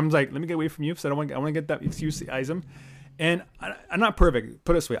 And I'm like, let me get away from you because I want to get that excuseism. And I'm not perfect.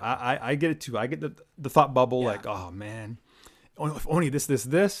 Put it this way, I get it too. I get the thought bubble, like, oh man, if only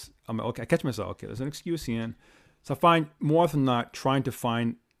this. I'm like, okay, I catch myself. Okay, there's an excuse in. So I find more often than not, trying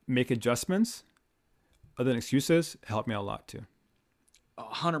to make adjustments other than excuses help me out a lot too.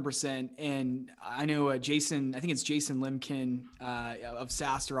 100%. And I know I think it's Jason Limkin of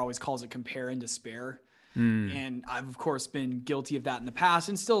SaaStr always calls it compare and despair. And I've of course been guilty of that in the past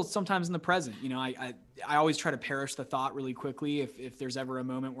and still sometimes in the present. You know, I always try to perish the thought really quickly. If there's ever a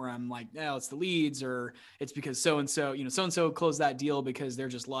moment where I'm like, no, it's the leads, or it's because so-and-so, you know, so-and-so closed that deal because they're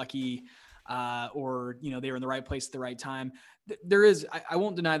just lucky, or, you know, they were in the right place at the right time. There is, I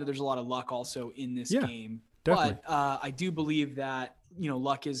won't deny that there's a lot of luck also in this game, definitely. but I do believe that, you know,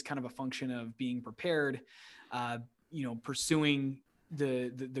 luck is kind of a function of being prepared, you know, pursuing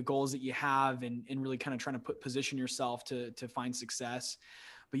the goals that you have, and really kind of trying to position yourself to find success.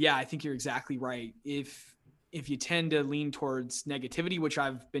 But yeah, I think you're exactly right. If you tend to lean towards negativity, which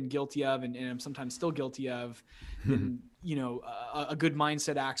I've been guilty of, and I'm sometimes still guilty of, then, you know, a good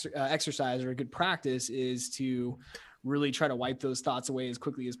mindset exercise or a good practice is to really try to wipe those thoughts away as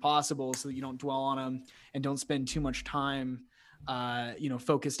quickly as possible so that you don't dwell on them and don't spend too much time, you know,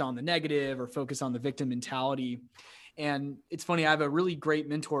 focused on the negative or focused on the victim mentality. And it's funny, I have a really great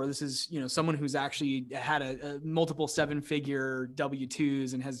mentor. This is, you know, someone who's actually had a multiple 7-figure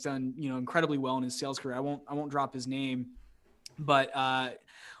W-2s and has done, you know, incredibly well in his sales career. I won't drop his name, but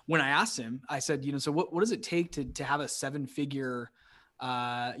when I asked him, I said, you know, so what does it take to have a 7-figure,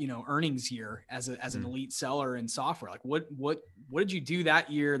 you know, earnings year as an elite seller in software? Like what did you do that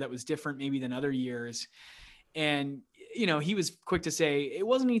year that was different maybe than other years? And, you know, he was quick to say it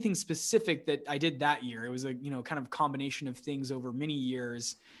wasn't anything specific that I did that year. It was a, you know, kind of combination of things over many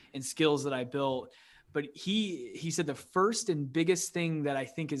years and skills that I built. But he said the first and biggest thing that I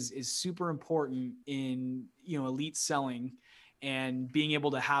think is super important in, you know, elite selling and being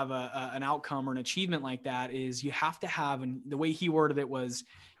able to have an outcome or an achievement like that is you have to have, and the way he worded it was,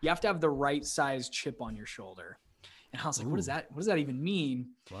 you have to have the right size chip on your shoulder. And I was like, what does that even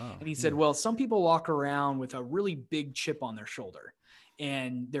mean? Wow. And he said, well, some people walk around with a really big chip on their shoulder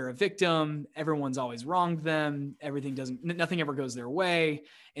and they're a victim. Everyone's always wronged them. Nothing ever goes their way.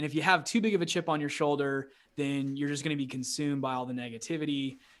 And if you have too big of a chip on your shoulder, then you're just going to be consumed by all the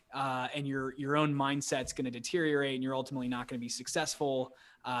negativity, and your own mindset's going to deteriorate, and you're ultimately not going to be successful,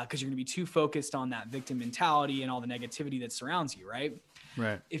 because you're going to be too focused on that victim mentality and all the negativity that surrounds you.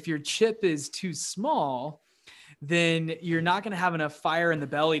 Right. If your chip is too small, then you're not going to have enough fire in the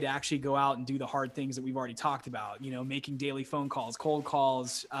belly to actually go out and do the hard things that we've already talked about, you know, making daily phone calls, cold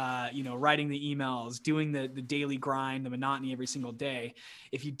calls, you know, writing the emails, doing the daily grind, the monotony every single day.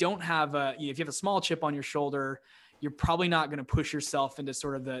 If you don't have if you have a small chip on your shoulder, you're probably not going to push yourself into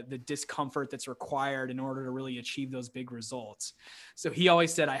sort of the discomfort that's required in order to really achieve those big results. So he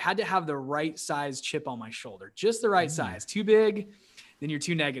always said, I had to have the right size chip on my shoulder, just the right size. Too big, then you're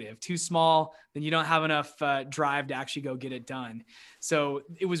too negative. Too small, then you don't have enough drive to actually go get it done. So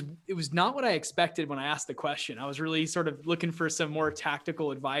it was not what I expected when I asked the question. I was really sort of looking for some more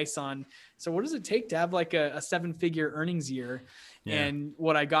tactical advice on, so what does it take to have like a 7-figure earnings year? Yeah. And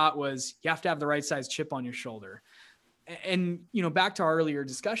what I got was, you have to have the right size chip on your shoulder. And, you know, back to our earlier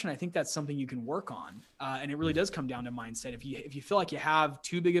discussion, I think that's something you can work on. And it really does come down to mindset. If you feel like you have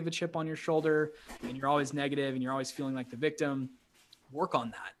too big of a chip on your shoulder and you're always negative and you're always feeling like the victim, work on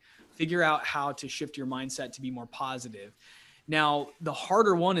that. Figure out how to shift your mindset to be more positive. Now, the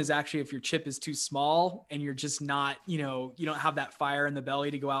harder one is actually if your chip is too small and you're just not, you know, you don't have that fire in the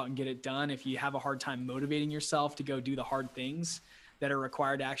belly to go out and get it done. If you have a hard time motivating yourself to go do the hard things that are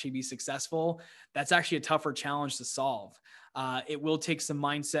required to actually be successful, that's actually a tougher challenge to solve. It will take some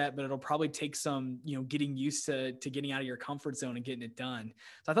mindset, but it'll probably take some, you know, getting used to getting out of your comfort zone and getting it done.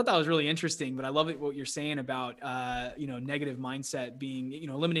 So I thought that was really interesting, but I love it, what you're saying about, you know, negative mindset being, you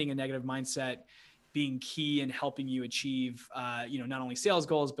know, eliminating a negative mindset being key in helping you achieve, you know, not only sales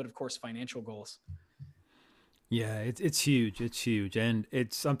goals, but of course, financial goals. Yeah, it's huge. It's huge. And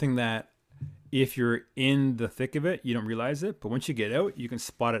it's something that if you're in the thick of it, you don't realize it. But once you get out, you can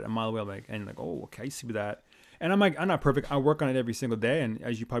spot it a mile away. And like, oh, okay, I see that. And I'm like, I'm not perfect. I work on it every single day. And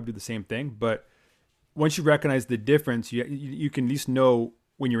as you probably do the same thing. But once you recognize the difference, you can at least know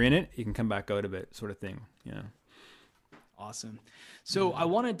when you're in it, you can come back out of it, sort of thing. Yeah. Awesome. So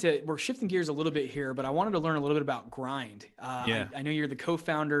we're shifting gears a little bit here, but I wanted to learn a little bit about Grind. I know you're the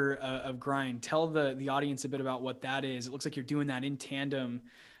co-founder of Grind. Tell the audience a bit about what that is. It looks like you're doing that in tandem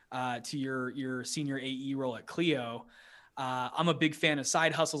to your senior AE role at Clio. I'm a big fan of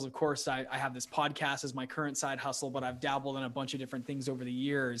side hustles. Of course, I have this podcast as my current side hustle, but I've dabbled in a bunch of different things over the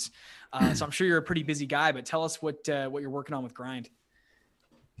years. So I'm sure you're a pretty busy guy, but tell us what you're working on with Grind.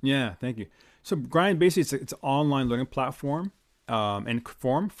 Yeah, thank you. So Grind, basically, it's an online learning platform and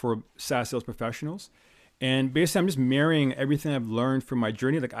forum for SaaS sales professionals. And basically, I'm just marrying everything I've learned from my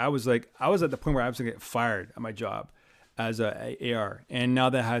journey. I was at the point where I was going to get fired at my job as a AR. And now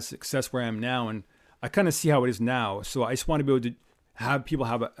that has success where I am now. And I kind of see how it is now. So I just want to be able to have people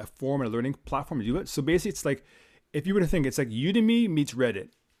have a forum and a learning platform to do it. So basically, it's like, if you were to think, it's like Udemy meets Reddit.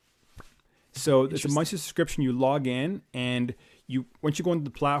 So it's a monthly subscription. You log in, and once you go into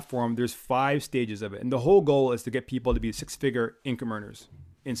the platform, there's 5 stages of it. And the whole goal is to get people to be 6-figure income earners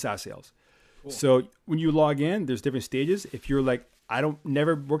in SaaS sales. Cool. So when you log in, there's different stages. If you're like, I don't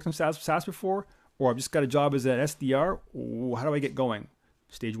never worked on SaaS before, or I've just got a job as an SDR, how do I get going?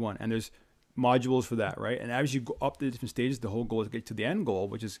 Stage 1. And there's modules for that, right? And as you go up the different stages, the whole goal is to get to the end goal,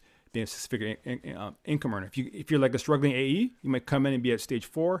 which is being a 6-figure income earner. If you're like a struggling AE, you might come in and be at stage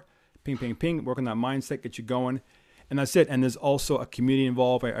 4, ping, ping, ping, work on that mindset, get you going. And that's it. And there's also a community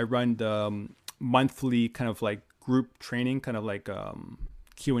involved. I run the monthly kind of like group training, kind of like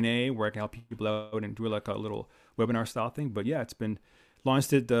Q&A, where I can help people out and do like a little webinar style thing. But yeah, it's been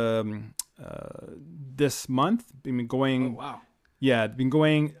launched it this month. Been going. Oh, wow. Yeah, been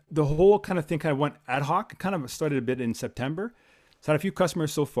going. The whole kind of thing kind of went ad hoc. Kind of started a bit in September. So I had a few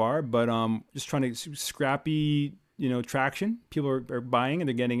customers so far, but just trying to scrappy, traction. People are buying and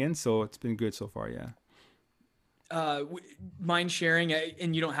they're getting in. So it's been good so far. Yeah. Mind sharing,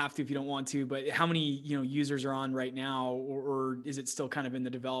 and you don't have to if you don't want to, but how many users are on right now, or is it still kind of in the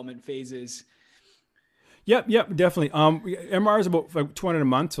development phases? Yep, definitely. MR is about like 200 a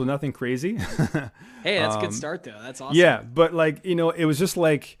month, so nothing crazy. Hey, that's a good start though. That's awesome. Yeah, but like it was just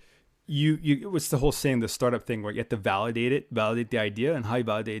like what's the whole saying, the startup thing, where you have to validate the idea, and how you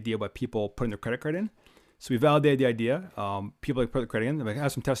validate the idea by people putting their credit card in. So we validated the idea. People put the credit in. I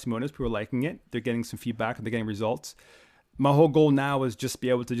have some testimonials. People are liking it. They're getting some feedback. They're getting results. My whole goal now is just be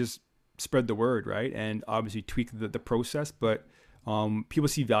able to just spread the word, right? And obviously tweak the process. But people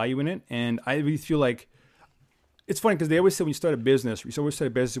see value in it. And I really feel like it's funny because they always say when you start a business,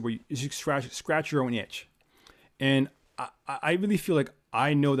 where you scratch your own itch. And I really feel like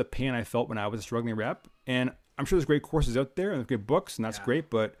I know the pain I felt when I was a struggling rep. And I'm sure there's great courses out there and great books, and that's great.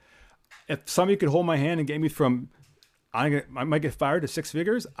 But if somebody could hold my hand and get me from, I might get fired to 6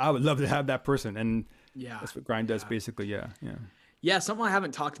 figures, I would love to have that person. And that's what Grind does basically. Yeah, something I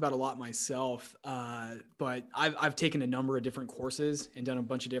haven't talked about a lot myself, but I've taken a number of different courses and done a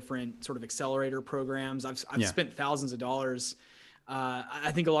bunch of different sort of accelerator programs. I've spent thousands of dollars.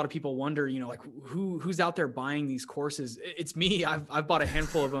 I think a lot of people wonder, like who's out there buying these courses? It's me. I've bought a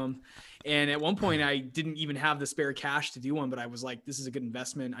handful of them. And at one point I didn't even have the spare cash to do one, but I was like, this is a good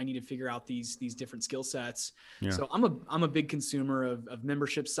investment. I need to figure out these different skill sets. Yeah. So I'm a big consumer of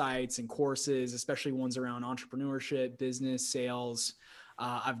membership sites and courses, especially ones around entrepreneurship, business, sales.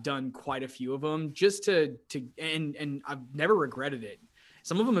 I've done quite a few of them just and I've never regretted it.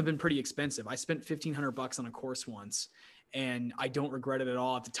 Some of them have been pretty expensive. I spent $1,500 on a course once, and I don't regret it at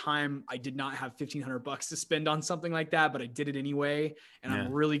all. At the time, I did not have $1,500 to spend on something like that, but I did it anyway. And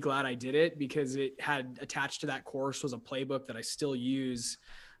I'm really glad I did it, because it had attached to that course was a playbook that I still use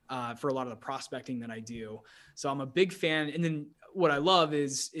for a lot of the prospecting that I do. So I'm a big fan. And then what I love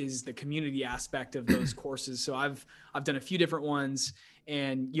is the community aspect of those courses. So I've done a few different ones,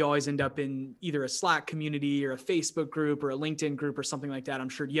 and you always end up in either a Slack community or a Facebook group or a LinkedIn group or something like that. I'm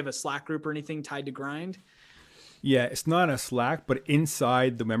sure. Do you have a Slack group or anything tied to Grind? Yeah, it's not a Slack, but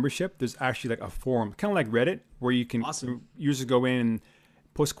inside the membership, there's actually like a forum, kind of like Reddit, where you can users go in and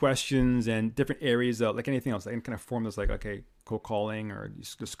post questions and different areas of like anything else, like any kind of forum that's like, okay, cold calling or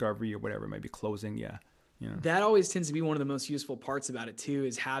discovery or whatever it might be, closing. Yeah. That always tends to be one of the most useful parts about it too,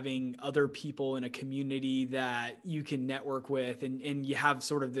 is having other people in a community that you can network with, and you have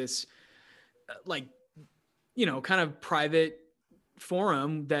sort of this kind of private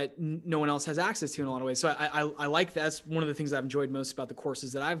forum that no one else has access to in a lot of ways. So I like that's one of the things I've enjoyed most about the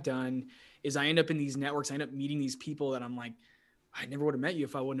courses that I've done, is I end up in these networks. I end up meeting these people that I'm like, I never would have met you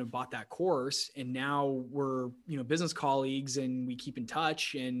if I wouldn't have bought that course. And now we're, business colleagues, and we keep in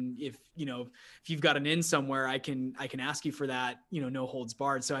touch. And if you've got an in somewhere, I can ask you for that, no holds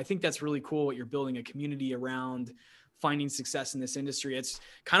barred. So I think that's really cool what you're building a community around finding success in this industry. It's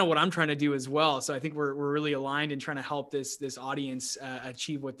kind of what I'm trying to do as well. So I think we're really aligned in trying to help this audience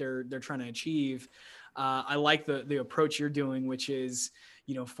achieve what they're trying to achieve. I like the approach you're doing, which is,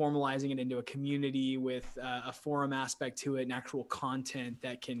 formalizing it into a community with a forum aspect to it and actual content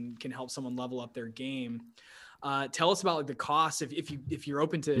that can help someone level up their game. Tell us about the cost, if you're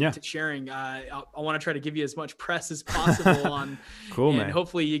open to sharing. I want to try to give you as much press as possible on. Cool, man.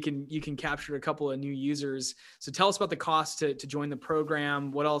 Hopefully you can capture a couple of new users. So tell us about the cost to join the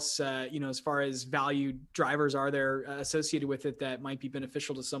program. What else, as far as value drivers are there associated with it that might be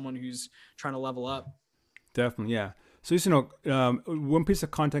beneficial to someone who's trying to level up? Definitely, yeah. So just one piece of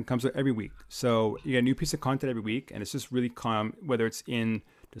content comes out every week. So you get a new piece of content every week, and it's just really calm. Whether it's in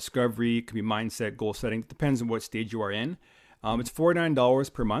discovery, it could be mindset, goal setting. It depends on what stage you are in. It's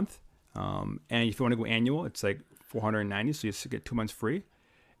 $49 per month. And if you want to go annual, it's like $490. So you just get 2 months free.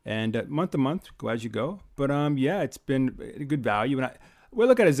 And month to month, go as you go. But yeah, it's been a good value. And what I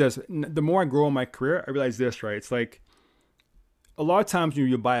look at is this: the more I grow in my career, I realize this, right? It's like a lot of times when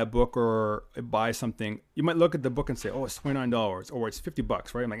you buy a book or buy something, you might look at the book and say, "Oh, it's $29," or "It's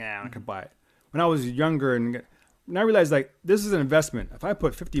 $50," right? I'm like, I'm not gonna buy it. When I was younger, and I realized like this is an investment. If I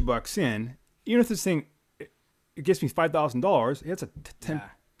put $50 in, even if this thing it gets me $5,000, it's a 10,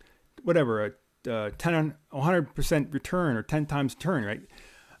 whatever, a 100% return or 10 times return, right?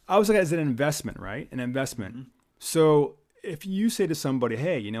 I was looking at it as an investment, right? An investment. Mm-hmm. So if you say to somebody,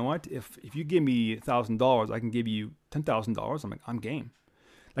 hey, you know what? If you give me $1,000, I can give you $10,000. I'm like, I'm game.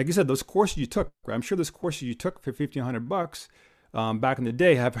 Like you said, those courses you took, right? I'm sure those courses you took for $1,500 back in the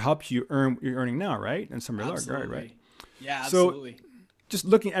day have helped you earn what you're earning now, right? And some regard, right? Yeah, absolutely. So just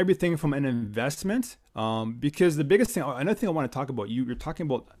looking at everything from an investment, because the biggest thing, another thing I want to talk about, you're talking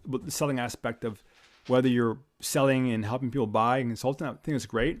about the selling aspect of whether you're selling and helping people buy and consulting. I think it's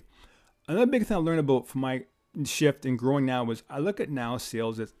great. Another big thing I learned about from my shift and growing now was I look at now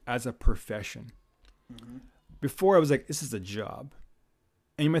sales as a profession. Mm-hmm. Before I was like, this is a job.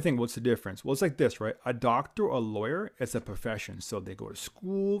 And you might think, what's the difference? Well, it's like this, right? A doctor or a lawyer, it's a profession. So they go to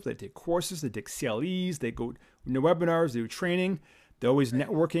school, they take courses, they take CLEs, they go to webinars, they do training, they're always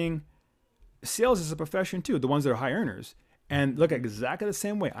networking. Sales is a profession too, the ones that are high earners. And look at exactly the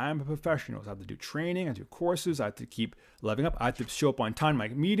same way. I'm a professional. So I have to do training, I have to do courses, I have to keep leveling up, I have to show up on time,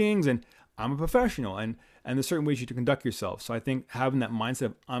 like meetings, and I'm a professional. And there's certain ways you to conduct yourself. So I think having that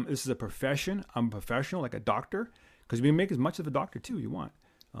mindset of this is a profession, I'm a professional, like a doctor, because you can make as much of a doctor too you want.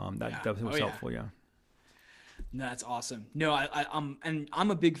 That was helpful, yeah. No, that's awesome. No,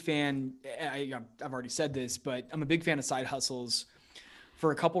 I'm a big fan. I've already said this, but I'm a big fan of side hustles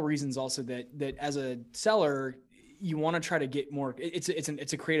for a couple reasons. Also, that as a seller, you want to try to get more. It's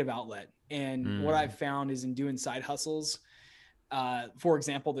a creative outlet, and what I've found is in doing side hustles. For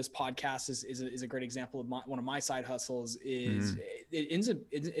example, this podcast is a great example of one of my side hustles. It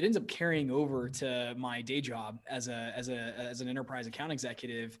ends up carrying over to my day job as an enterprise account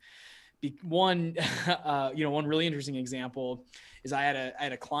executive. One really interesting example is I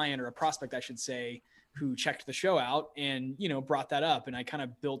had a client or a prospect, I should say, who checked the show out and, brought that up. And I kind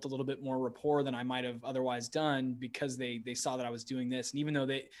of built a little bit more rapport than I might have otherwise done because they saw that I was doing this. And even though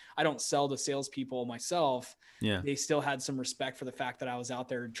I don't sell to salespeople myself, they still had some respect for the fact that I was out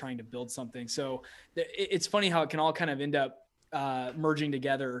there trying to build something. So it's funny how it can all kind of end up merging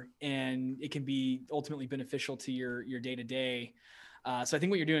together, and it can be ultimately beneficial to your day-to-day. So I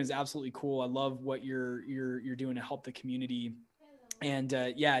think what you're doing is absolutely cool. I love what you're doing to help the community. And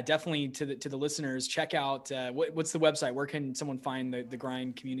definitely to the listeners, check out what's the website? Where can someone find the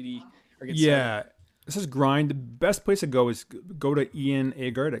Grind community or get started? This is Grind. The best place to go is go to Ian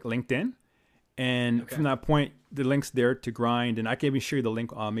Agard at LinkedIn. And from that point, the link's there to Grind. And I can even share you the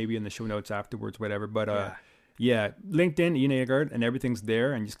link maybe in the show notes afterwards, whatever. But LinkedIn, Ian Agard, and everything's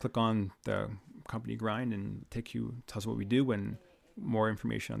there. And just click on the company Grind and tell us what we do and more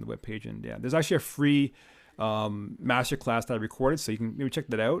information on the webpage. And there's actually a free masterclass that I recorded, so you can maybe check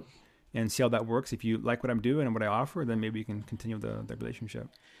that out and see how that works. If you like what I'm doing and what I offer, then maybe you can continue the relationship.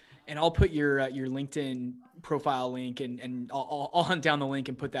 And I'll put your LinkedIn profile link and I'll hunt down the link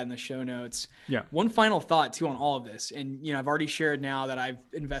and put that in the show notes. Yeah. One final thought too on all of this, and I've already shared now that I've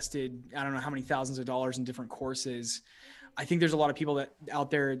invested I don't know how many thousands of dollars in different courses. I think there's a lot of people that out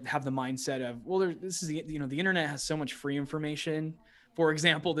there have the mindset of, well, this is the internet has so much free information. For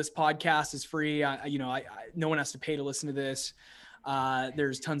example, this podcast is free. No one has to pay to listen to this.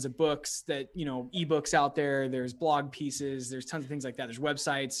 There's tons of books that, ebooks out there. There's blog pieces. There's tons of things like that. There's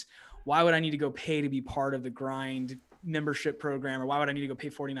websites. Why would I need to go pay to be part of the Grind membership program? Or why would I need to go pay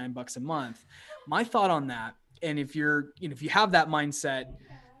 $49 a month? My thought on that, and if you have that mindset,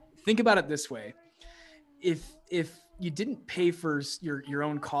 think about it this way. If you didn't pay for your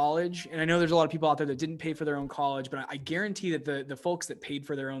own college, and I know there's a lot of people out there that didn't pay for their own college, but I guarantee that the folks that paid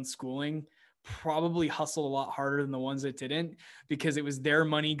for their own schooling probably hustled a lot harder than the ones that didn't, because it was their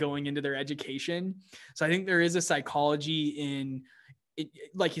money going into their education. So I think there is a psychology in it,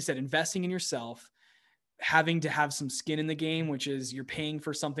 like you said, investing in yourself, having to have some skin in the game, which is you're paying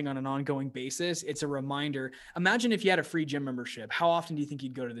for something on an ongoing basis. It's a reminder. Imagine if you had a free gym membership. How often do you think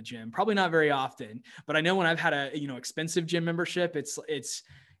you'd go to the gym? Probably not very often, but I know when I've had a, expensive gym membership, it's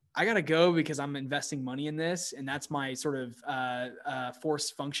I got to go because I'm investing money in this. And that's my sort of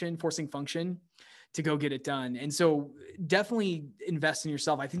forcing function to go get it done. And so definitely invest in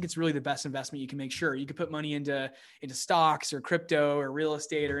yourself. I think it's really the best investment you can make. Sure, you could put money into stocks or crypto or real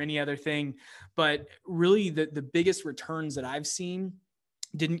estate or any other thing, but really the biggest returns that I've seen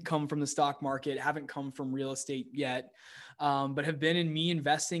didn't come from the stock market, haven't come from real estate yet, but have been in me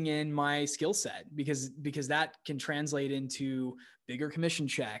investing in my skill set, because that can translate into bigger commission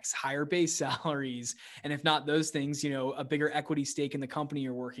checks, higher base salaries, and if not those things, a bigger equity stake in the company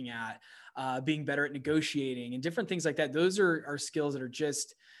you're working at, being better at negotiating and different things like that. Those are skills that are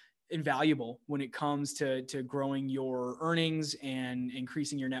just invaluable when it comes to growing your earnings and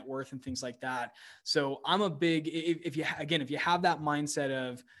increasing your net worth and things like that. So I'm a big, if you have that mindset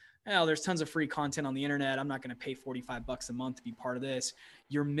of, oh, there's tons of free content on the internet, I'm not going to pay $45 a month to be part of this,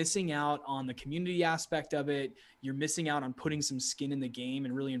 you're missing out on the community aspect of it. You're missing out on putting some skin in the game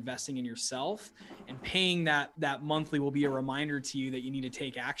and really investing in yourself, and paying that monthly will be a reminder to you that you need to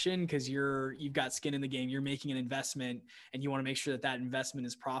take action, because you've got skin in the game. You're making an investment and you want to make sure that investment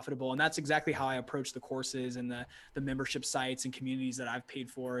is profitable. And that's exactly how I approach the courses and the membership sites and communities that I've paid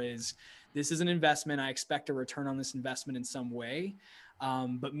for. Is this is an investment. I expect a return on this investment in some way.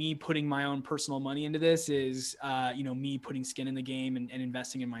 But me putting my own personal money into this is, me putting skin in the game and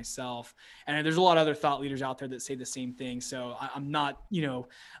investing in myself. And there's a lot of other thought leaders out there that say the same thing. So I'm not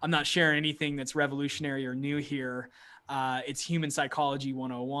sharing anything that's revolutionary or new here. It's human psychology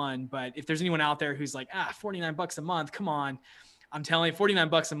 101. But if there's anyone out there who's like, $49 a month, come on. I'm telling you,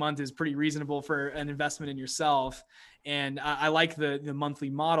 $49 a month is pretty reasonable for an investment in yourself. And I like the monthly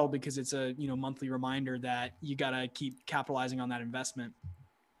model, because it's a monthly reminder that you got to keep capitalizing on that investment.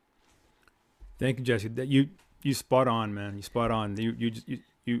 Thank you, Jesse. That you spot on, man. You spot on. You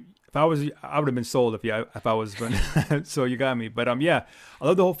if I would have been sold if I was. So you got me. But I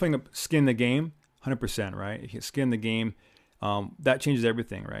love the whole thing of skin the game, 100%. Right, you skin the game. That changes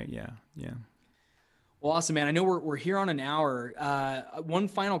everything, right? Yeah. Well, awesome, man. I know we're here on an hour. One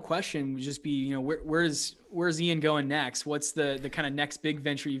final question would just be, where's Ian going next? What's the kind of next big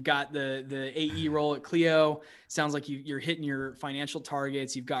venture? You've got the AE role at Clio. Sounds like you're hitting your financial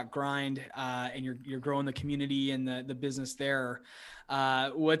targets. You've got Grind, and you're growing the community and the business there.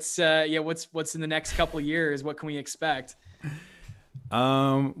 What's in the next couple of years? What can we expect?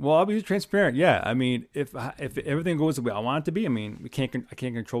 Well, I'll be transparent. Yeah, I mean, if everything goes the way I want it to be, I mean, I can't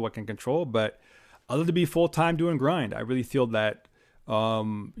control what I can control, but I'd love to be full-time doing Grind. I really feel that, I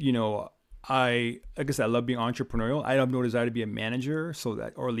guess I love being entrepreneurial. I have no desire to be a manager,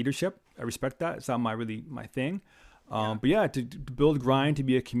 or leadership. I respect that. It's not my thing. But to build Grind, to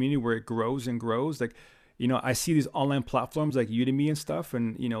be a community where it grows and grows. Like, I see these online platforms like Udemy and stuff,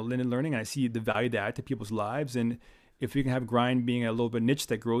 and, Linden Learning, and I see the value they add to people's lives. And if we can have Grind being a little bit niche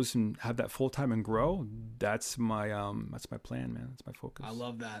that grows and have that full time and grow, that's my plan, man. That's my focus. I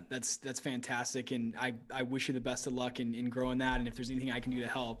love that. That's fantastic, and I wish you the best of luck in growing that. And if there's anything I can do to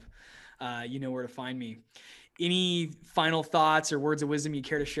help, you know where to find me. Any final thoughts or words of wisdom you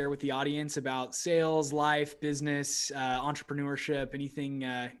care to share with the audience about sales, life, business, entrepreneurship? Anything?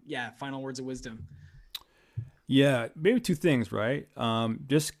 Final words of wisdom. Yeah, maybe two things, right?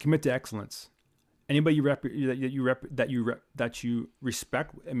 Just commit to excellence. Anybody that you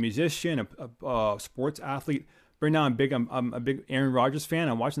respect, a musician, a sports athlete. Right now, I'm a big Aaron Rodgers fan.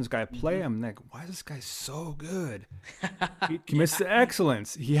 I'm watching this guy play. Mm-hmm. I'm like, why is this guy so good? He commits to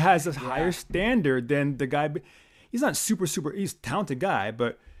excellence. He has a higher standard than the guy. He's not super. He's a talented guy,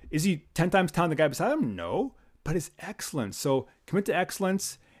 but is he 10 times talented guy beside him? No, but it's excellence. So commit to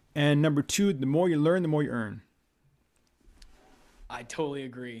excellence. And number two, the more you learn, the more you earn. I totally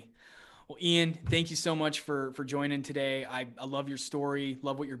agree. Well, Ian, thank you so much for joining today. I love your story,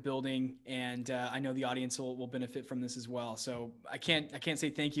 love what you're building, and I know the audience will benefit from this as well. So I can't say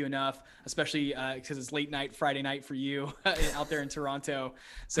thank you enough, especially because it's late night Friday night for you out there in Toronto.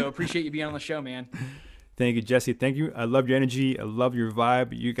 So appreciate you being on the show, man. Thank you, Jesse. Thank you. I love your energy. I love your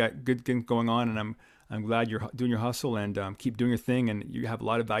vibe. You got good things going on, and I'm glad you're doing your hustle, and keep doing your thing. And you have a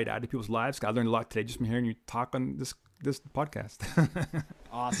lot of value to add to people's lives. I learned a lot today just from hearing you talk on this podcast.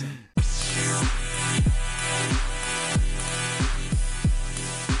 Awesome.